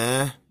 and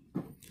there.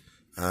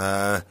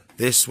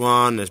 This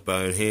one, there's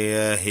bone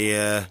here,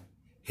 here,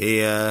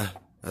 here.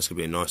 That's going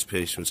to be a nice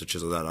piece once I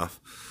chisel that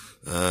off.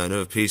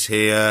 Another piece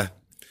here.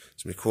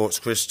 Some quartz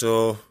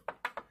crystal.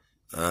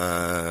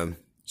 Some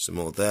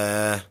more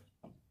there.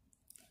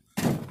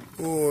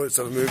 Oh, let's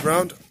have a move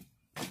around.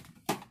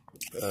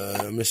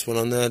 Missed one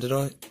on there, did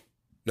I?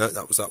 No,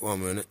 that was that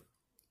one, wasn't it?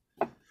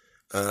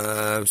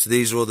 So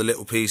these are all the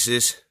little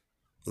pieces,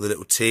 all the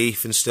little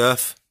teeth and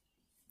stuff.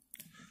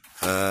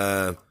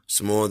 Some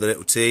more of the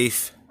little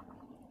teeth.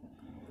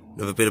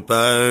 Another bit of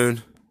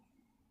bone.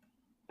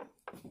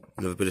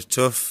 Another bit of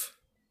tuff.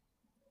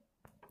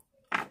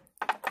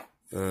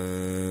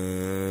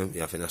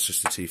 Yeah, I think that's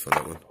just the teeth on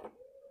that one.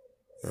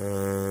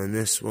 And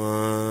this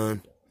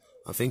one,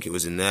 I think it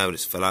was in there, but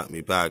it's fell out of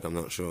my bag. I'm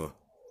not sure.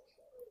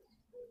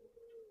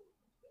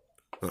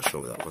 Not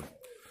sure with that one.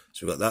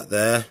 So we've got that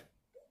there.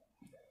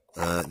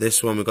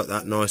 This one, we've got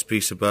that nice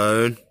piece of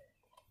bone.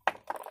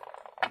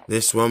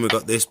 This one, we've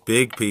got this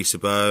big piece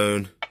of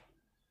bone.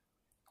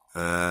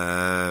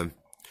 Then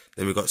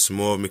we've got some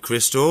more of my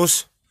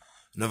crystals.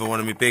 Another one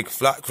of my big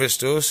flat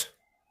crystals.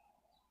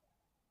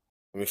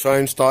 When my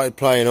phone started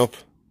playing up,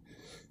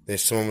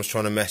 someone was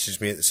trying to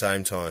message me at the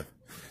same time.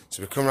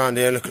 So we come around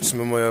here, look at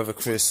some of my other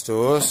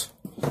crystals.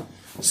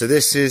 So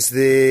this is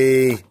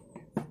the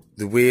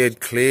weird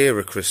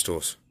clearer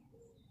crystals,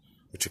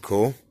 which are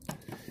cool.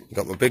 You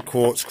got my big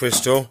quartz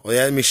crystal. Oh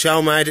yeah,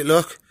 Michelle made it,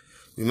 look.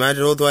 We made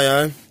it all the way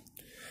home.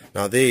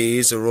 Now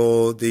these are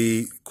all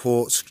the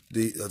quartz,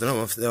 I don't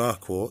know if they are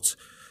quartz.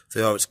 If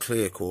they are, it's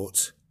clear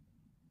quartz.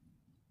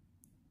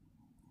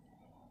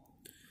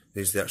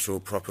 These are the actual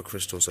proper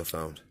crystals I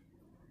found.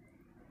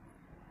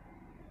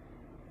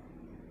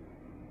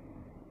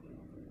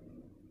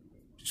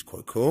 Which is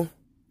quite cool.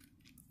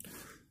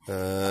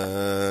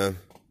 Oh,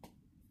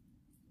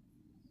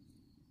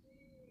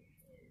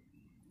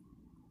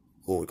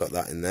 we got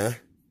that in there.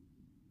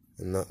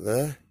 And that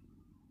there.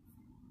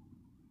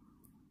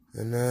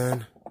 And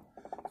then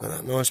got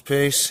that nice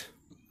piece.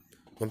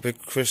 One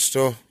big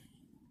crystal.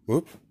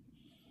 Whoop.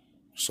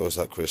 So is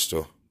that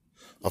crystal.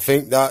 I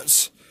think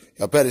that's,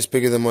 I bet it's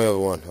bigger than my other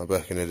one. I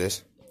reckon it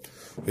is.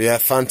 But yeah,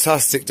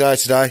 fantastic day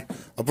today.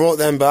 I brought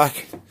them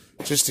back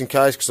just in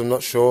case, because I'm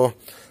not sure.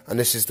 And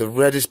this is the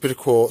reddest bit of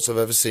quartz I've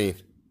ever seen.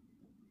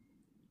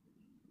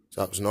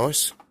 So that was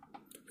nice.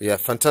 But yeah,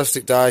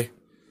 fantastic day.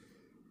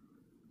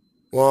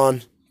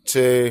 1,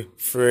 2,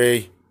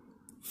 3,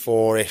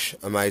 4-ish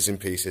amazing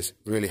pieces.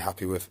 Really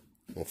happy with.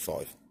 Or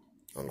 5.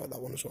 I like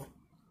that one as well.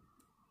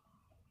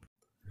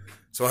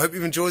 So I hope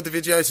you've enjoyed the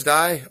video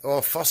today.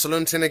 Oh, fossil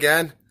hunting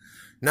again.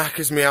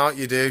 Knackers me out,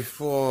 you do.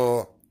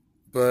 Oh,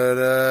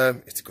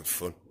 but it's good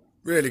fun.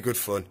 Really good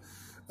fun.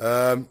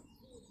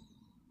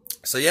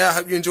 So yeah, I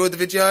hope you enjoyed the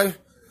video.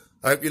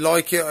 I hope you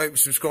like it. I hope you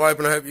subscribe,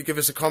 and I hope you give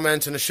us a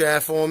comment and a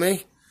share for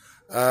me.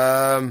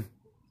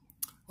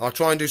 I'll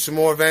try and do some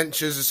more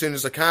adventures as soon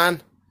as I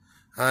can.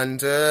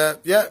 And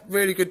yeah,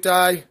 really good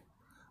day.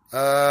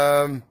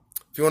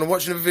 If you want to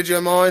watch another video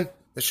of mine,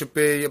 there should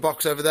be a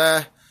box over there.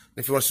 And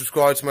if you want to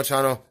subscribe to my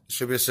channel, there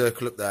should be a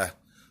circle up there.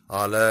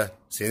 I'll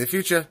see you in the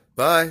future.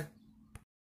 Bye.